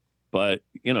days. But,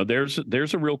 there's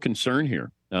a real concern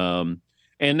here. And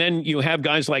then you have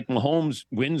guys like Mahomes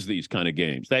wins these kind of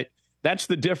games. That's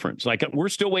the difference. Like, we're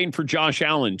still waiting for Josh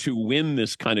Allen to win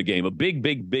this kind of game, a big,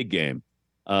 big, big game.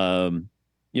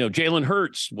 Jalen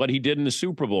Hurts, what he did in the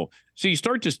Super Bowl. So you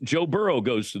start to, Joe Burrow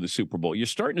goes to the Super Bowl. You're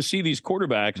starting to see these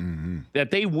quarterbacks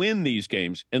that they win these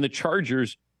games. And the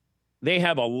Chargers, they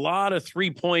have a lot of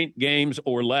 3-point games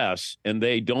or less, and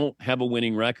they don't have a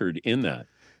winning record in that.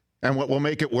 And what will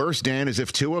make it worse, Dan, is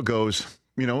if Tua goes,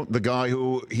 the guy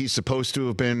who he's supposed to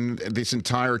have been this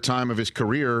entire time of his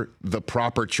career, the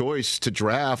proper choice to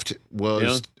draft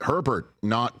was Herbert,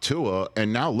 not Tua.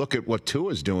 And now look at what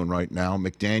Tua's doing right now.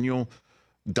 McDaniel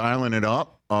dialing it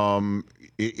up.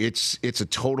 It's a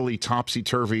totally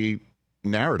topsy-turvy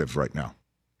narrative right now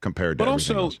compared to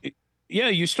everything else. Yeah,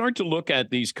 you start to look at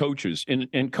these coaches,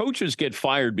 and coaches get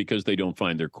fired because they don't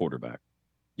find their quarterback.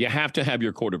 You have to have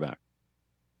your quarterback.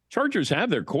 Chargers have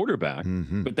their quarterback,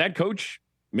 but that coach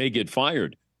may get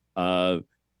fired.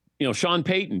 Sean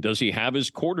Payton, does he have his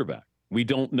quarterback? We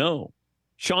don't know.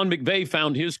 Sean McVay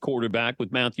found his quarterback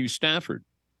with Matthew Stafford.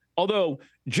 Although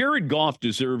Jared Goff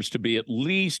deserves to be at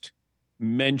least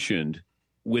mentioned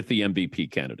with the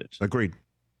MVP candidates. Agreed.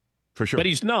 For sure. But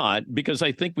he's not, because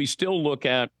I think we still look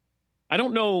at, I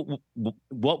don't know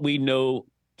what we know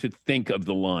to think of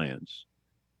the Lions.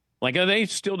 Like, are they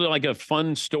still like a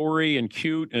fun story and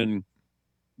cute? And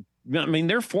I mean,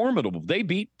 they're formidable. They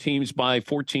beat teams by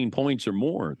 14 points or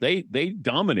more. They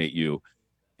dominate you.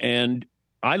 And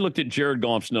I looked at Jared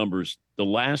Goff's numbers the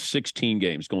last 16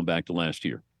 games going back to last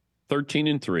year.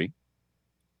 13-3,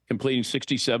 completing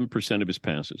 67% of his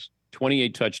passes,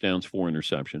 28 touchdowns, 4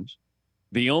 interceptions.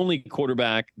 The only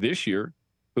quarterback this year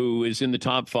who is in the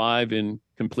top 5 in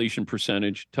completion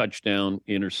percentage, touchdown,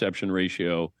 interception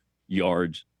ratio,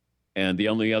 yards. And the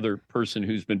only other person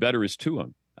who's been better is Tua.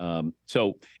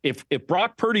 So if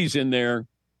Brock Purdy's in there,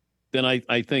 then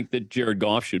I think that Jared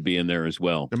Goff should be in there as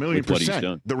well. 1,000,000%. What he's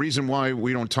done. The reason why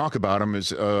we don't talk about him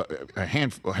is a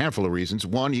handful of reasons.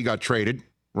 One, he got traded,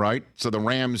 right? So the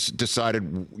Rams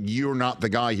decided you're not the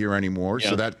guy here anymore. Yeah.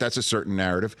 So that's a certain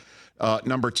narrative.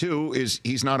 Number 2 is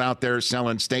he's not out there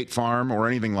selling State Farm or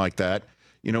anything like that.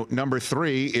 Number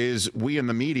 3 is we in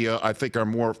the media, I think, are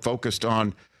more focused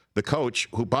on the coach,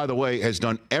 who, by the way, has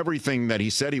done everything that he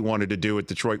said he wanted to do at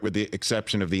Detroit with the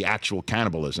exception of the actual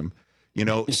cannibalism.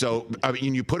 So, I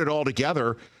mean, you put it all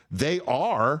together, they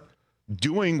are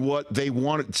doing what they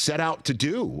set out to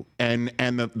do. And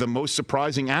the most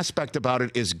surprising aspect about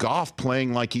it is Goff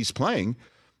playing like he's playing.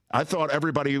 I thought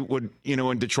everybody would,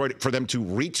 in Detroit, for them to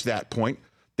reach that point,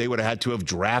 they would have had to have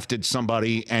drafted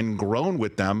somebody and grown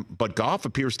with them. But Goff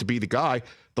appears to be the guy.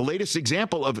 The latest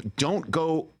example of don't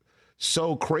go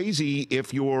so crazy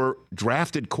if your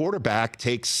drafted quarterback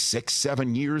takes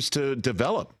 6-7 years to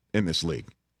develop in this league.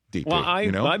 DP, well,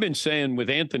 I've been saying with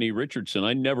Anthony Richardson,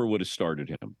 I never would have started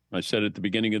him. I said at the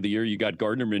beginning of the year, you got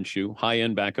Gardner Minshew,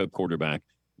 high-end backup quarterback.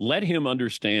 Let him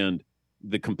understand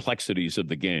the complexities of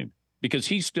the game, because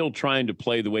he's still trying to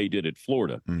play the way he did at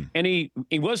Florida. And he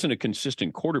wasn't a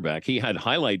consistent quarterback. He had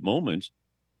highlight moments,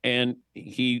 and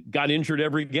he got injured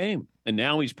every game. And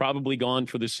now he's probably gone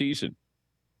for the season.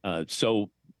 It's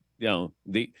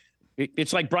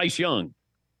like Bryce Young.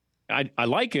 I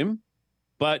like him,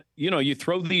 but, you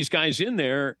throw these guys in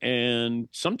there, and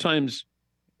sometimes,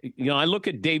 I look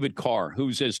at David Carr,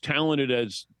 who's as talented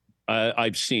as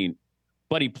I've seen,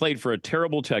 but he played for a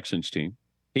terrible Texans team.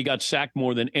 He got sacked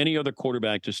more than any other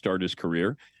quarterback to start his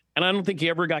career, and I don't think he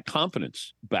ever got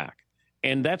confidence back.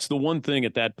 And that's the one thing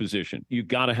at that position. You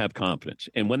got to have confidence.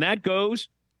 And when that goes,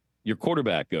 your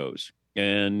quarterback goes.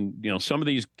 And, some of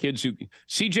these kids who –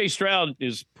 C.J. Stroud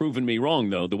is proving me wrong,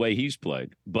 though, the way he's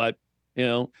played. But,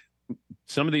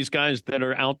 some of these guys that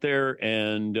are out there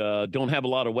and don't have a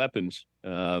lot of weapons,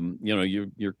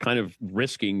 you're kind of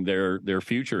risking their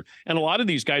future. And a lot of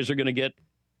these guys are going to get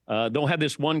they'll have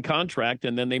this one contract,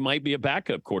 and then they might be a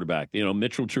backup quarterback.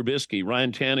 Mitchell Trubisky,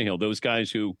 Ryan Tannehill, those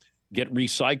guys who get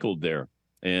recycled there.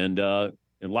 And a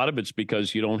lot of it's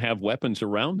because you don't have weapons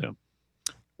around them.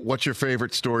 What's your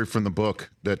favorite story from the book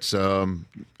that's,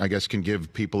 I guess, can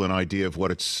give people an idea of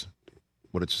what it's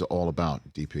all about,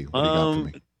 DP? What do you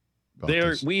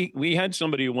got for me? We had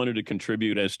somebody who wanted to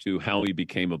contribute as to how he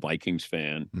became a Vikings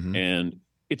fan, and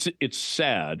it's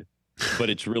sad, but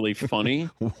it's really funny.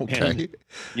 Okay. And,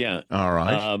 yeah. All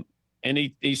right. And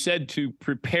he said to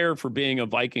prepare for being a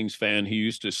Vikings fan, he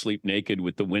used to sleep naked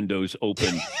with the windows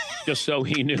open, just so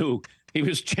he knew he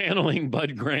was channeling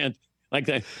Bud Grant. Like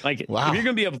that, wow. If you're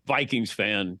going to be a Vikings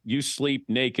fan, you sleep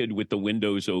naked with the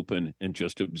windows open and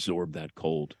just absorb that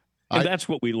cold. And that's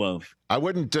what we love. I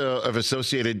wouldn't have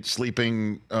associated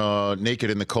sleeping naked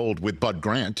in the cold with Bud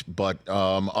Grant, but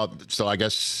so I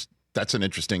guess that's an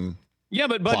interesting Yeah,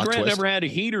 but Bud Grant never had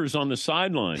heaters on the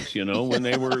sidelines, when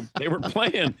they were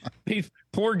playing. These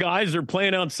poor guys are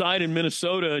playing outside in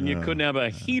Minnesota, and you couldn't have a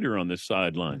heater on the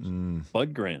sidelines.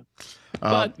 Bud Grant.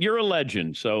 But you're a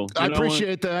legend, so I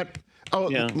appreciate that. Oh,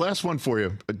 yeah. Last one for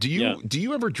you. Do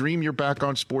you ever dream you're back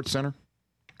on SportsCenter?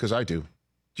 Because I do.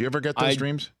 Do you ever get those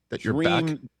dreams that you're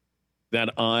back?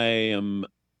 That I am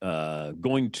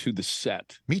going to the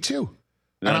set. Me too.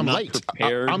 And I'm late.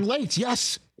 I'm late.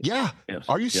 Yes. Yeah. Yes.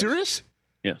 Are you serious?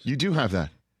 Yes. You do have that?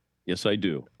 Yes, I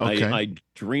do. Okay. I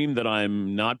dream that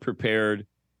I'm not prepared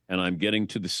and I'm getting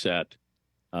to the set.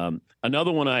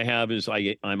 Another one I have is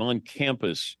I'm on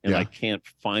campus and I can't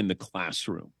find the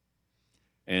classroom.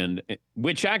 And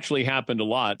which actually happened a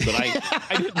lot, but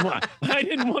I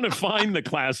didn't want to find the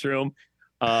classroom.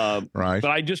 Right. But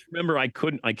I just remember I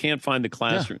can't find the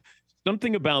classroom. Yeah.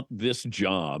 Something about this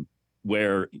job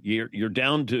where you're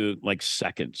down to like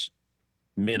seconds,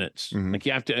 minutes. Mm-hmm. Like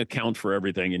you have to account for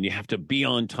everything and you have to be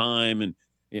on time. And,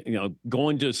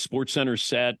 going to SportsCenter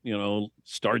set,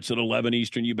 starts at 11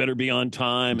 Eastern. You better be on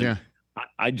time. And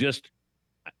I just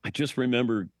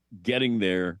remember getting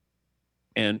there.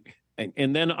 And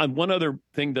then one other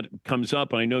thing that comes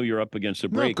up, and I know you're up against a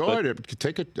break. No, go ahead.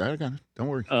 Take it. I got it. Don't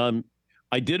worry.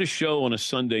 I did a show on a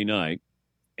Sunday night,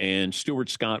 and Stuart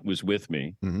Scott was with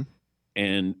me. Mm-hmm.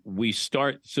 And we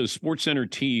start, so SportsCenter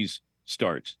Tees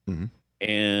starts. Mm-hmm.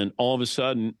 And all of a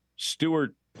sudden,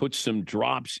 Stuart puts some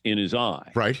drops in his eye.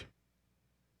 Right.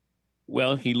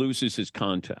 Well, he loses his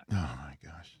contact. Oh, my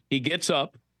gosh. He gets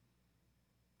up,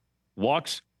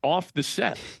 walks off the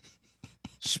set.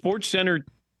 SportsCenter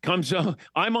comes up.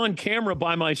 I'm on camera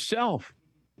by myself.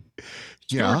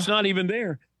 Stuart's not even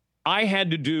there. I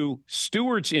had to do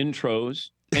Stuart's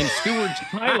intros and Stuart's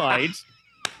highlights.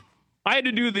 I had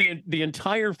to do the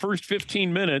entire first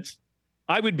 15 minutes.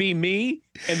 I would be me,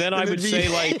 and then I would say,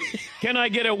 like, can I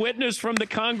get a witness from the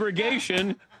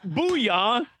congregation?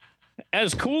 Booyah!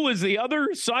 As cool as the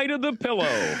other side of the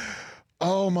pillow.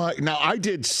 Oh, my. Now, I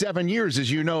did 7 years,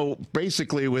 as you know,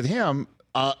 basically with him.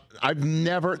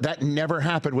 That never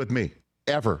happened with me,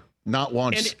 ever. Not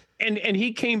once. And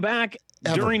he came back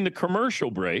during the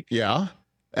commercial break. Yeah.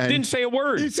 And didn't say a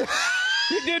word.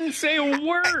 He didn't say a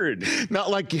word. Not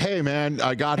like, hey, man,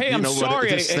 I got, I'm sorry.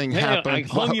 This thing happened. I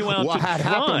hung you out what to had dry.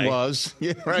 happened was,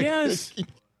 right? Yes.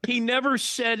 He never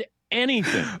said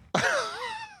anything.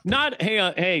 Not,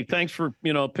 hey, thanks for,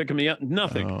 picking me up.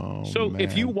 Nothing. Oh, so man.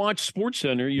 if you watch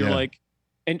SportsCenter, you're like,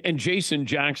 and Jason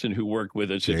Jackson, who worked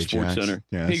with us at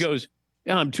SportsCenter, he goes,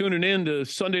 I'm tuning in to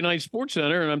Sunday Night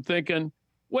SportsCenter, and I'm thinking,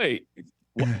 wait,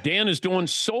 Dan is doing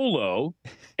solo,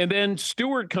 and then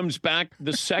Stuart comes back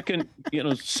the second,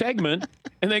 segment,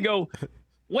 and they go,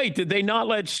 wait, did they not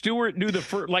let Stuart do the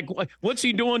first? Like, what's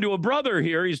he doing to a brother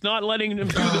here? He's not letting him do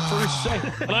the first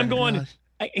segment. And I'm going,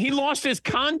 he lost his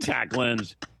contact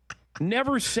lens.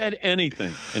 Never said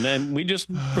anything. And then we just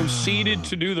proceeded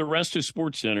to do the rest of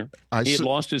SportsCenter. He had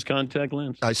lost his contact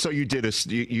lens. I saw you did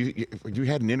you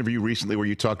had an interview recently where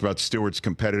you talked about Stuart's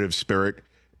competitive spirit.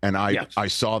 And I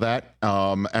saw that,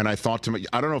 and I thought to me,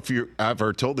 I don't know if you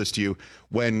ever told this to you,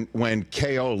 when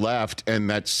KO left and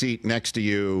that seat next to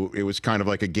you, it was kind of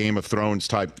like a Game of Thrones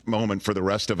type moment for the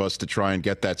rest of us to try and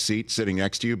get that seat sitting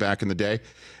next to you back in the day.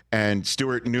 And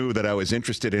Stuart knew that I was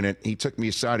interested in it. He took me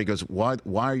aside. He goes, why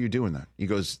are you doing that? He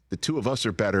goes, the two of us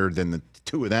are better than the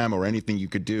two of them or anything you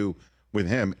could do with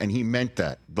him. And he meant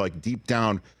that, like deep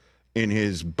down in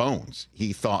his bones.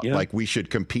 He thought like we should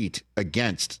compete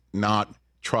against, not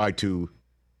try to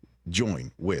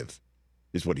join with,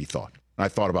 is what he thought. I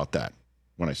thought about that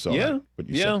when I saw that. What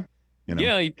you said,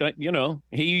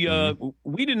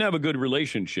 we didn't have a good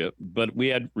relationship, but we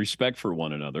had respect for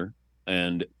one another.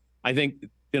 And I think,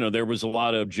 there was a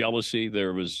lot of jealousy.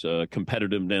 There was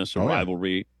competitiveness,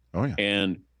 rivalry. Oh, yeah.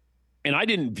 And I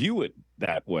didn't view it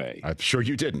that way. I'm sure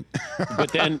you didn't.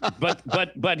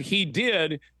 but he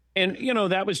did. And,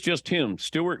 that was just him.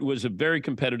 Stuart was a very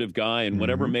competitive guy, and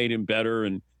whatever made him better.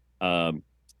 And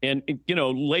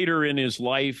later in his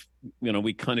life,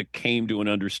 we kind of came to an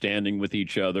understanding with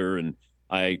each other. And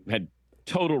I had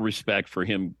total respect for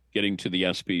him getting to the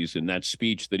ESPYs and that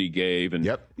speech that he gave. And,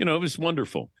 it was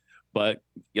wonderful. But,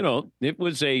 it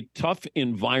was a tough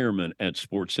environment at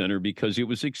SportsCenter because it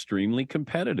was extremely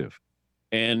competitive.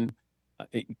 And,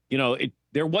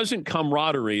 there wasn't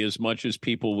camaraderie as much as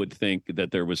people would think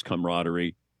that there was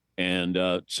camaraderie.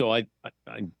 And so I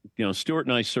Stuart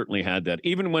and I certainly had that.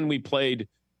 Even when we played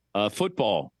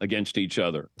football against each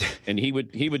other, and he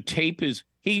would tape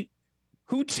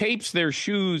who tapes their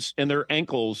shoes and their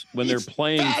ankles when they're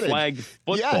playing flag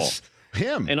football? Yes,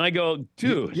 him. And I go,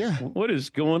 dude, what is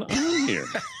going on here?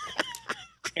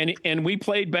 And we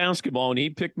played basketball, and he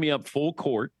picked me up full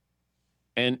court.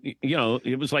 And,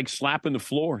 it was like slapping the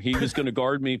floor. He was going to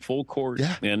guard me full court.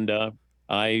 Yeah. And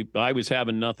I was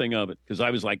having nothing of it because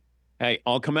I was like, hey,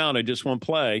 I'll come out. I just want to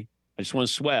play. I just want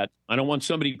to sweat. I don't want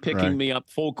somebody picking me up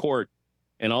full court.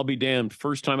 And I'll be damned.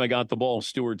 First time I got the ball,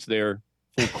 Stewart's there,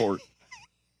 full court.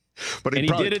 But he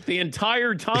did it the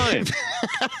entire time.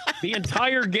 The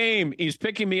entire game, he's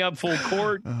picking me up full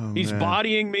court. Oh, he's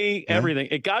bodying me, everything.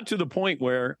 It got to the point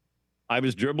where I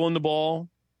was dribbling the ball,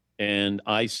 and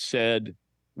I said,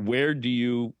 where do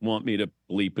you want me to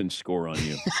bleep and score on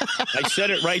you? I said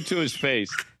it right to his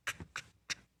face.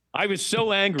 I was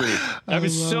so angry. I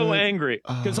was so angry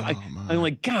because I'm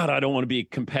like, God, I don't want to be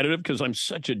competitive because I'm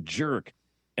such a jerk.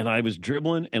 And I was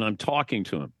dribbling, and I'm talking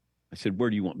to him. I said, where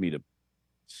do you want me to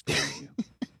score on you?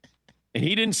 And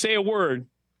he didn't say a word,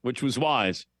 which was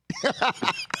wise,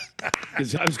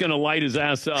 because I was going to light his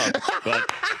ass up.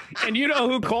 And you know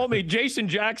who called me? Jason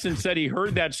Jackson said he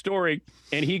heard that story,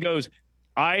 and he goes,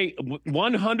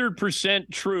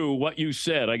 100% true what you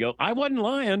said. I go, I wasn't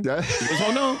lying. He goes,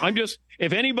 oh, no, I'm just,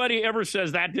 if anybody ever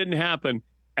says that didn't happen,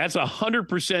 that's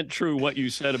 100% true what you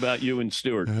said about you and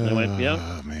Stewart. And I went, yeah.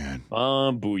 Oh, man.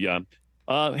 Booyah.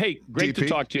 Hey, great DP, to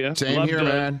talk to you. Same here,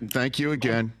 man. Thank you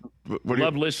again.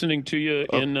 Love listening to you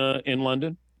in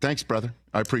London. Thanks, brother.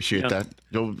 I appreciate that.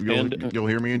 You'll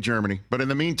hear me in Germany. But in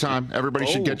the meantime, everybody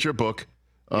should get your book,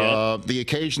 The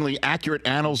Occasionally Accurate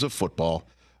Annals of Football.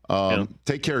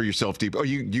 Take care of yourself, Deep. Oh,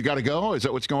 you got to go? Is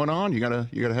that what's going on? You gotta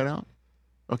head out?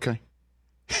 Okay.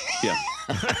 Yeah.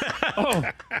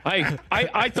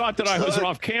 I thought that I was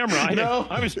off camera.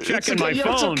 I was checking my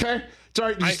phone. It's okay. It's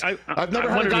all right. I've never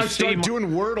had a guy start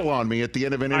doing Wordle on me at the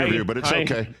end of an interview, but it's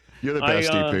okay. You're the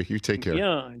best, DP. You take care.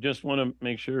 Yeah, I just want to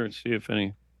make sure and see if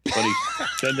anybody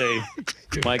said they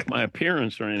like my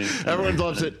appearance or anything. Everyone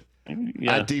loves it.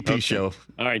 Yeah, at DP Show.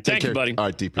 All right, thank you, buddy. All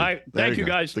right, DP. All right, thank you,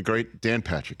 guys. The great Dan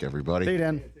Patrick, everybody. Hey,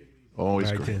 Dan.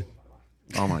 Always great.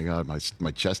 Oh, my God,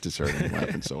 my chest is hurting. I'm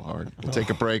laughing so hard. We'll take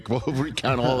a break. We'll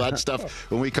recount all that stuff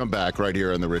when we come back right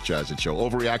here on The Rich Eisen Show.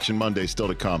 Overreaction Monday still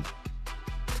to come.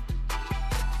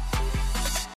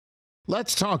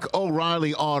 Let's talk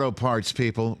O'Reilly Auto Parts,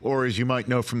 people, or as you might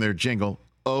know from their jingle,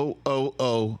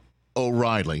 O'Reilly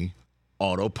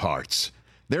Auto Parts.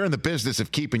 They're in the business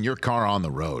of keeping your car on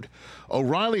the road.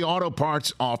 O'Reilly Auto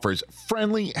Parts offers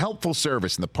friendly, helpful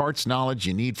service and the parts knowledge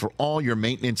you need for all your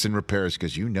maintenance and repairs,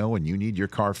 because you know when you need your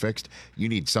car fixed, you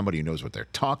need somebody who knows what they're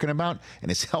talking about and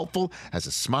is helpful, has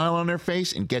a smile on their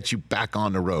face, and gets you back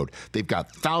on the road. They've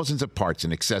got thousands of parts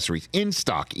and accessories in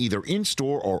stock, either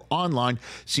in-store or online,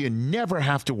 so you never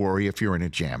have to worry if you're in a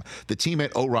jam. The team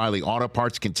at O'Reilly Auto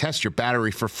Parts can test your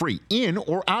battery for free in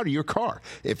or out of your car.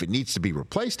 If it needs to be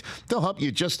replaced, they'll help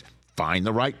you just find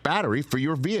the right battery for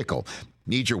your vehicle.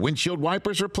 Need your windshield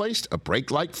wipers replaced, a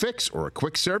brake light fix, or a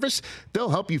quick service? They'll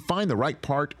help you find the right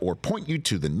part or point you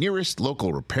to the nearest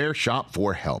local repair shop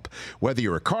for help. Whether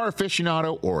you're a car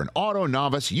aficionado or an auto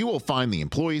novice, you will find the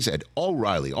employees at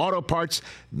O'Reilly Auto Parts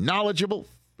knowledgeable,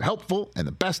 helpful, and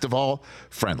the best of all,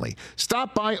 friendly.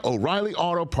 Stop by O'Reilly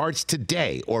Auto Parts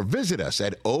today or visit us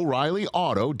at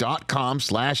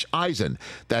O'ReillyAuto.com/Eisen.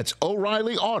 That's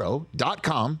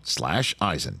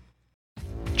O'ReillyAuto.com/Eisen.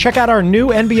 Check out our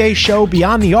new NBA show,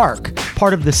 Beyond the Arc,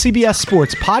 part of the CBS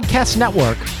Sports Podcast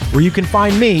Network, where you can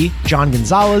find me, John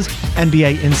Gonzalez,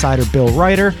 NBA insider Bill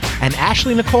Ryder, and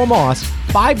Ashley Nicole Moss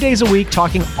 5 days a week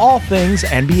talking all things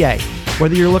NBA.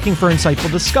 Whether you're looking for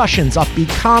insightful discussions, upbeat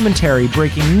commentary,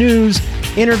 breaking news,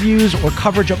 interviews, or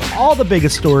coverage of all the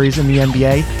biggest stories in the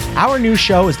NBA, our new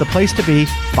show is the place to be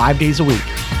 5 days a week.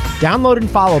 Download and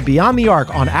follow Beyond the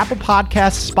Arc on Apple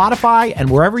Podcasts, Spotify, and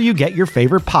wherever you get your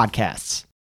favorite podcasts.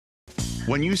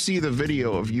 When you see the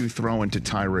video of you throwing to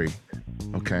Tyree,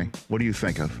 okay, what do you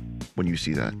think of when you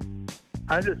see that?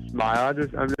 I just smile. I'm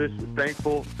just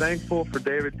thankful for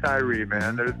David Tyree,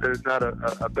 man. There's not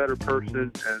a better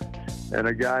person and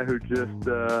a guy who just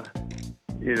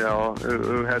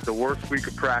who had the worst week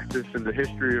of practice in the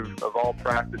history of all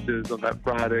practices on that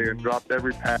Friday and dropped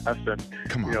every pass and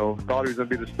thought he was going to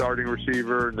be the starting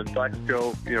receiver, and then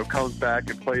Plexico comes back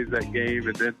and plays that game,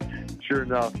 and then sure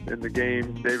enough in the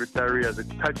game David Tyree has a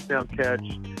touchdown catch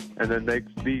and then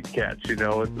makes the catch,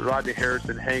 with Rodney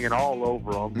Harrison hanging all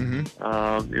over him.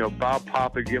 Mm-hmm. Bob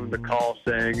Papa giving the call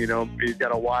saying, he's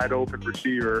got a wide open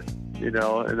receiver, and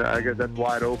I guess that's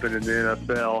wide open in the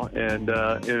NFL. And,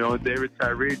 David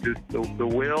Tyree, just the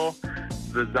will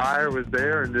the desire was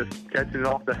there, and just catching it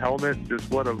off the helmet, just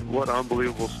what an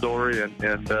unbelievable story, and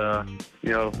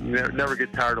never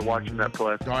get tired of watching that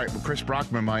play. All right, well, Chris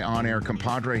Brockman, my on-air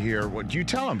compadre here. What do you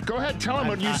tell him? Go ahead, tell him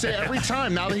what you say every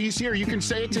time. Now that he's here, you can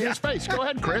say it to his face. Go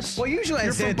ahead, Chris. Well, usually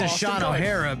You're I say from it to Boston. Sean Go ahead.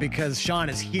 O'Hara because Sean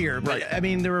is here. But, Right. I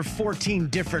mean, there were 14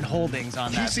 different holdings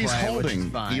on that He sees play, which is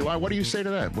holding. fine. Eli, what do you say to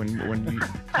that when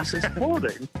he says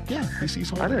holding? Yeah, he sees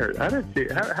holding. I didn't see.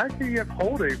 How can you have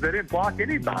holdings? They didn't block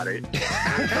anybody.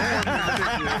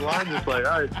 Line just like,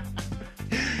 all right.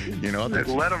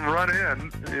 Let them run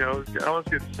in.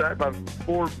 Almost get sacked by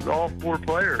all four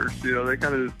players. They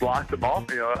kind of just blocked them off.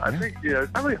 I think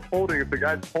it's not really holding. If the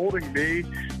guy's holding me,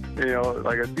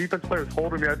 like a defense player is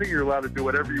holding me, I think you're allowed to do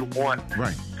whatever you want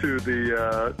to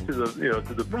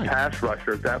the pass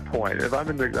rusher at that point. If I'm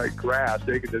in the grass,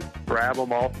 they can just grab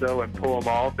them also and pull them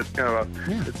off. It's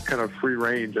kind of free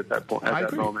range at that point. At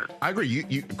that moment. I agree.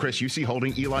 You, Chris, you see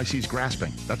holding. Eli sees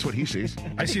grasping. That's what he sees.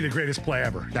 I see the greatest play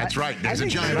ever. That's right. There's a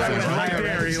giant I fan. was right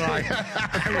there, Eli.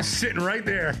 I was sitting right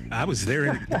there. I was there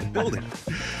in the building.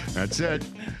 That's it.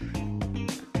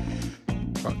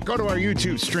 Go to our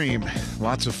YouTube stream.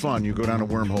 Lots of fun. You go down a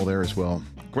wormhole there as well.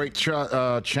 Great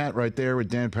chat right there with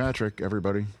Dan Patrick,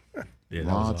 everybody. Yeah,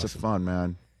 Lots of fun,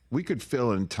 man. We could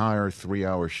fill an entire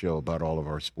 3-hour show about all of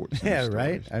our sports. Yeah, stories.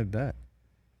 right? I bet.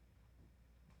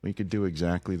 We could do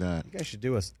exactly that. You guys should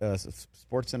do a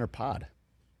Sports Center pod.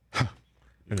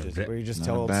 Where you just Not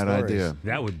tell a old bad stories. idea.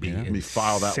 That would be Let me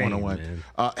file that one insane, away. man.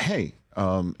 Hey,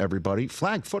 everybody,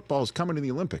 flag football is coming to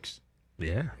the Olympics.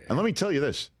 Yeah. And let me tell you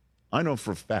this. I know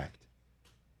for a fact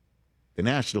the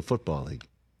National Football League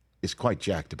is quite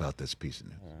jacked about this piece of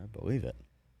news. I believe it.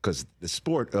 Because the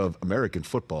sport of American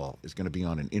football is going to be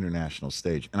on an international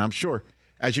stage. And I'm sure,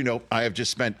 as you know, I have just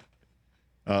spent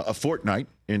a fortnight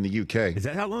in the UK. Is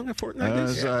that how long a fortnight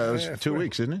is? It was 2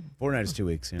 weeks, isn't it? Fortnight is 2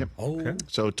 weeks, yeah. Yep. Okay.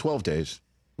 So 12 days.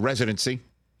 Residency.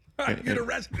 Get a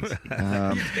residency.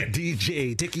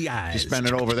 DJ Dickie Eyes. Just spent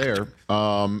it over there.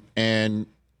 And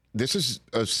this is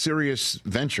a serious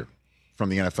venture from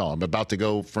the NFL. I'm about to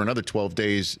go for another 12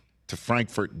 days to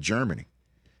Frankfurt, Germany.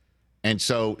 And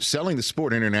so selling the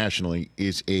sport internationally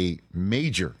is a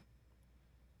major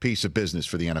piece of business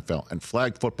for the NFL and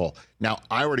flag football. Now,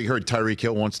 I already heard Tyreek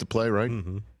Hill wants to play, right?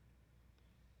 Mm-hmm.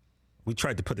 We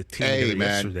tried to put a team together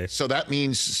yesterday. So that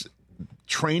means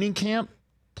training camp,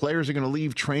 players are going to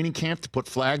leave training camp to put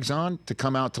flags on to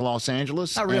come out to Los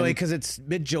Angeles? Not really, because it's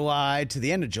mid-July to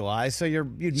the end of July, so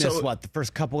you'd miss, the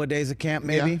first couple of days of camp,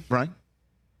 maybe? Yeah, right.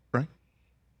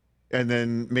 And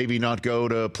then maybe not go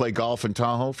to play golf in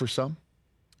Tahoe for some?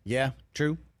 Yeah,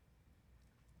 true.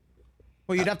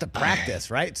 Well, you'd have to practice,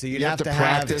 right? So you'd You have to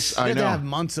practice. Have, I you'd know. have to have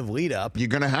months of lead up. You're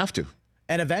going to have to.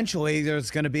 And eventually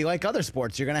there's going to be like other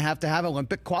sports. You're going to have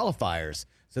Olympic qualifiers.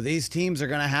 So these teams are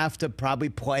going to have to probably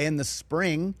play in the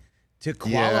spring to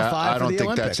qualify I don't for the think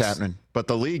Olympics. that's happening. But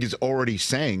the league is already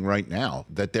saying right now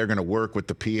that they're going to work with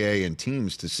the PA and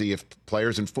teams to see if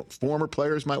players and former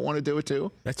players might want to do it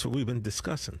too. That's what we've been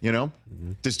discussing. You know?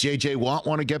 Does J.J. Watt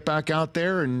want to get back out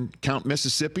there and count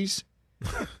Mississippis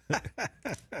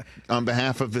on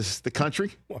behalf of the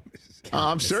country?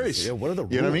 I'm serious. Yeah, what are the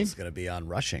rules You know what I mean? going to be on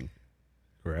rushing?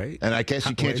 Right. And I guess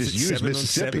you can't just use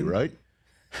Mississippi, right?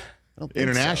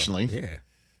 Internationally. So. Yeah.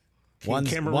 One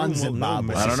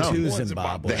Zimbabwe. I don't know. Two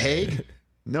Zimbabwe. The Hague?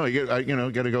 No, you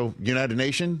got to go United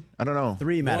Nation? I don't know.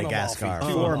 3 Madagascar.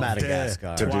 4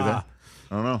 Madagascar. To do that?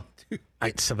 I don't know.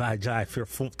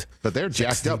 But they're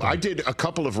jacked up. I did a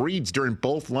couple of reads during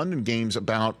both London games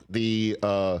about the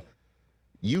UK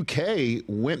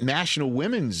national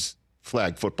women's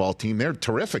flag football team. They're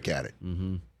terrific at it.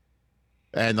 Mm-hmm.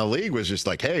 And the league was just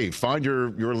like, hey, find your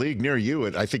league near you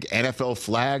at, I think,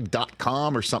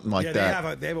 NFLflag.com or something like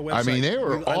that. They have a website. I mean, they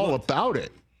were all about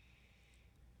it.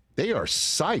 They are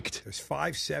psyched. There's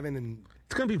 5, 7, and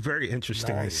it's going to be very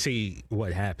interesting 9. to see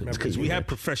what happens because we have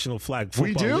professional flag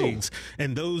We football do. leagues,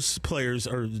 and those players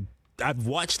are. I've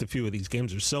watched a few of these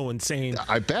games; are so insane.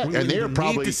 I bet, We and they are wouldn't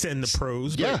probably need to send the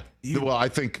pros. Yeah, but well, I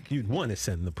think you'd want to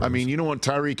send the pros. I mean, you know what,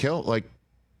 Tyreek Hill?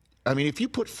 If you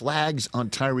put flags on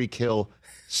Tyreek Hill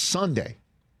Sunday,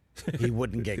 he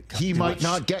wouldn't get touched. He might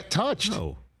not get touched.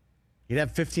 No. You'd have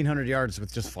 1,500 yards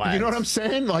with just flags. You know what I'm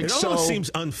saying? It almost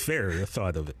seems unfair, the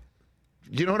thought of it.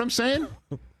 You know what I'm saying?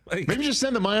 Maybe just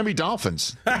send the Miami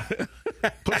Dolphins.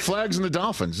 Put flags in the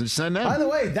Dolphins and send them. By the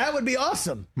way, that would be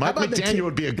awesome. Mike McDaniel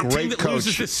would be a great coach.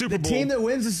 The team that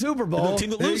wins the Super Bowl. The team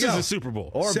that loses the Super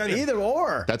Bowl. Or either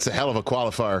or. That's a hell of a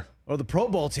qualifier. Or the Pro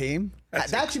Bowl team.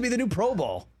 That should be the new Pro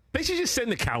Bowl. They should just send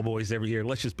the Cowboys every year.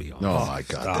 Let's just be honest. Oh, my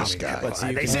God, this guy.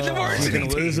 They send the varsity team.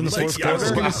 lose in the fourth quarter. I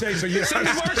was going to say, so you send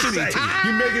the varsity team.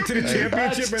 You make it to the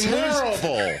championship and lose.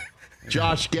 Terrible.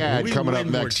 Josh Gad coming up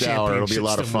next hour. It'll be a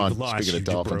lot of fun. Speaking of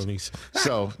Dolphins.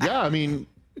 So, yeah, I mean.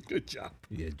 Good job.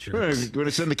 Yeah, going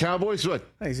to send the Cowboys? What?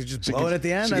 Hey, so just blow it at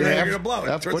the end? You're going to blow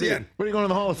it towards the end. What are you going to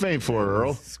the Hall of Fame for,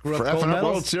 Earl? For effing up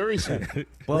World Series?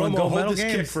 Romo, hold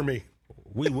this kick for me.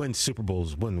 We win Super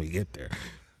Bowls when we get there.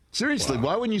 Seriously,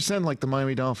 why wouldn't you send like the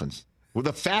Miami Dolphins? We're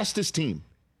the fastest team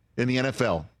in the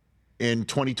NFL in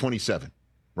 2027,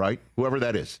 right? Whoever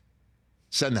that is.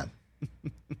 Send them.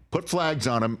 Put flags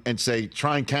on them and say,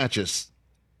 try and catch us,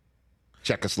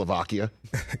 Czechoslovakia.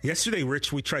 Yesterday,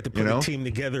 Rich, we tried to put a team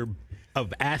together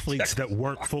of athletes that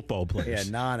weren't football players.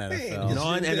 Yeah, non-NFL.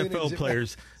 Non-NFL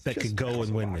players that could go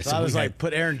and win this. So I was like,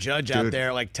 put Aaron Judge out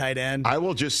there like tight end. I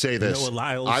will just say this. Noah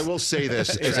Lyles. I will say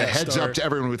this as a heads up to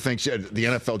everyone who thinks the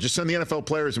NFL. Just send the NFL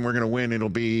players and we're going to win. It'll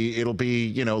be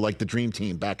like the dream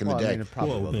team back in the day.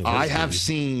 I have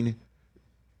seen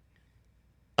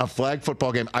a flag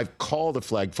football game. I've called a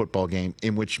flag football game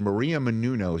in which Maria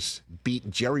Menounos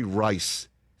beat Jerry Rice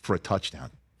for a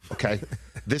touchdown. Okay?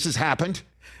 This has happened.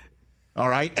 All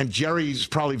right? And Jerry's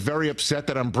probably very upset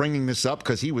that I'm bringing this up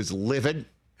because he was livid.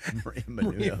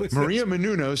 Maria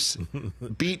Menounos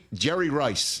beat Jerry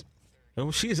Rice.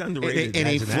 Oh, she is underrated in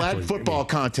a as an flag athlete. football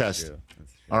contest.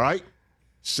 All right?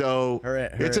 So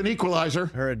it's an equalizer.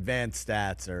 Her advanced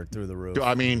stats are through the roof.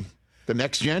 I mean, the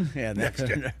next gen? Yeah, next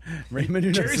gen.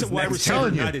 Jerry's a wide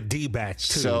receiver, not a D-back,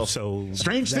 too. So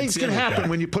strange things can happen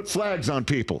when you put flags on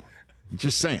people.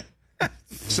 Just saying.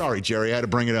 Sorry, Jerry, I had to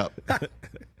bring it up.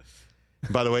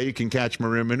 By the way, you can catch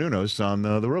Maria Menounos on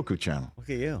the Roku channel. Look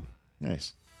at you.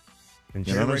 Nice. And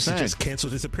Jerry Rice just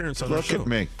canceled his appearance on our show. Look at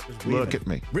me. Look at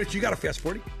me. Rich, you got a fast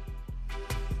 40?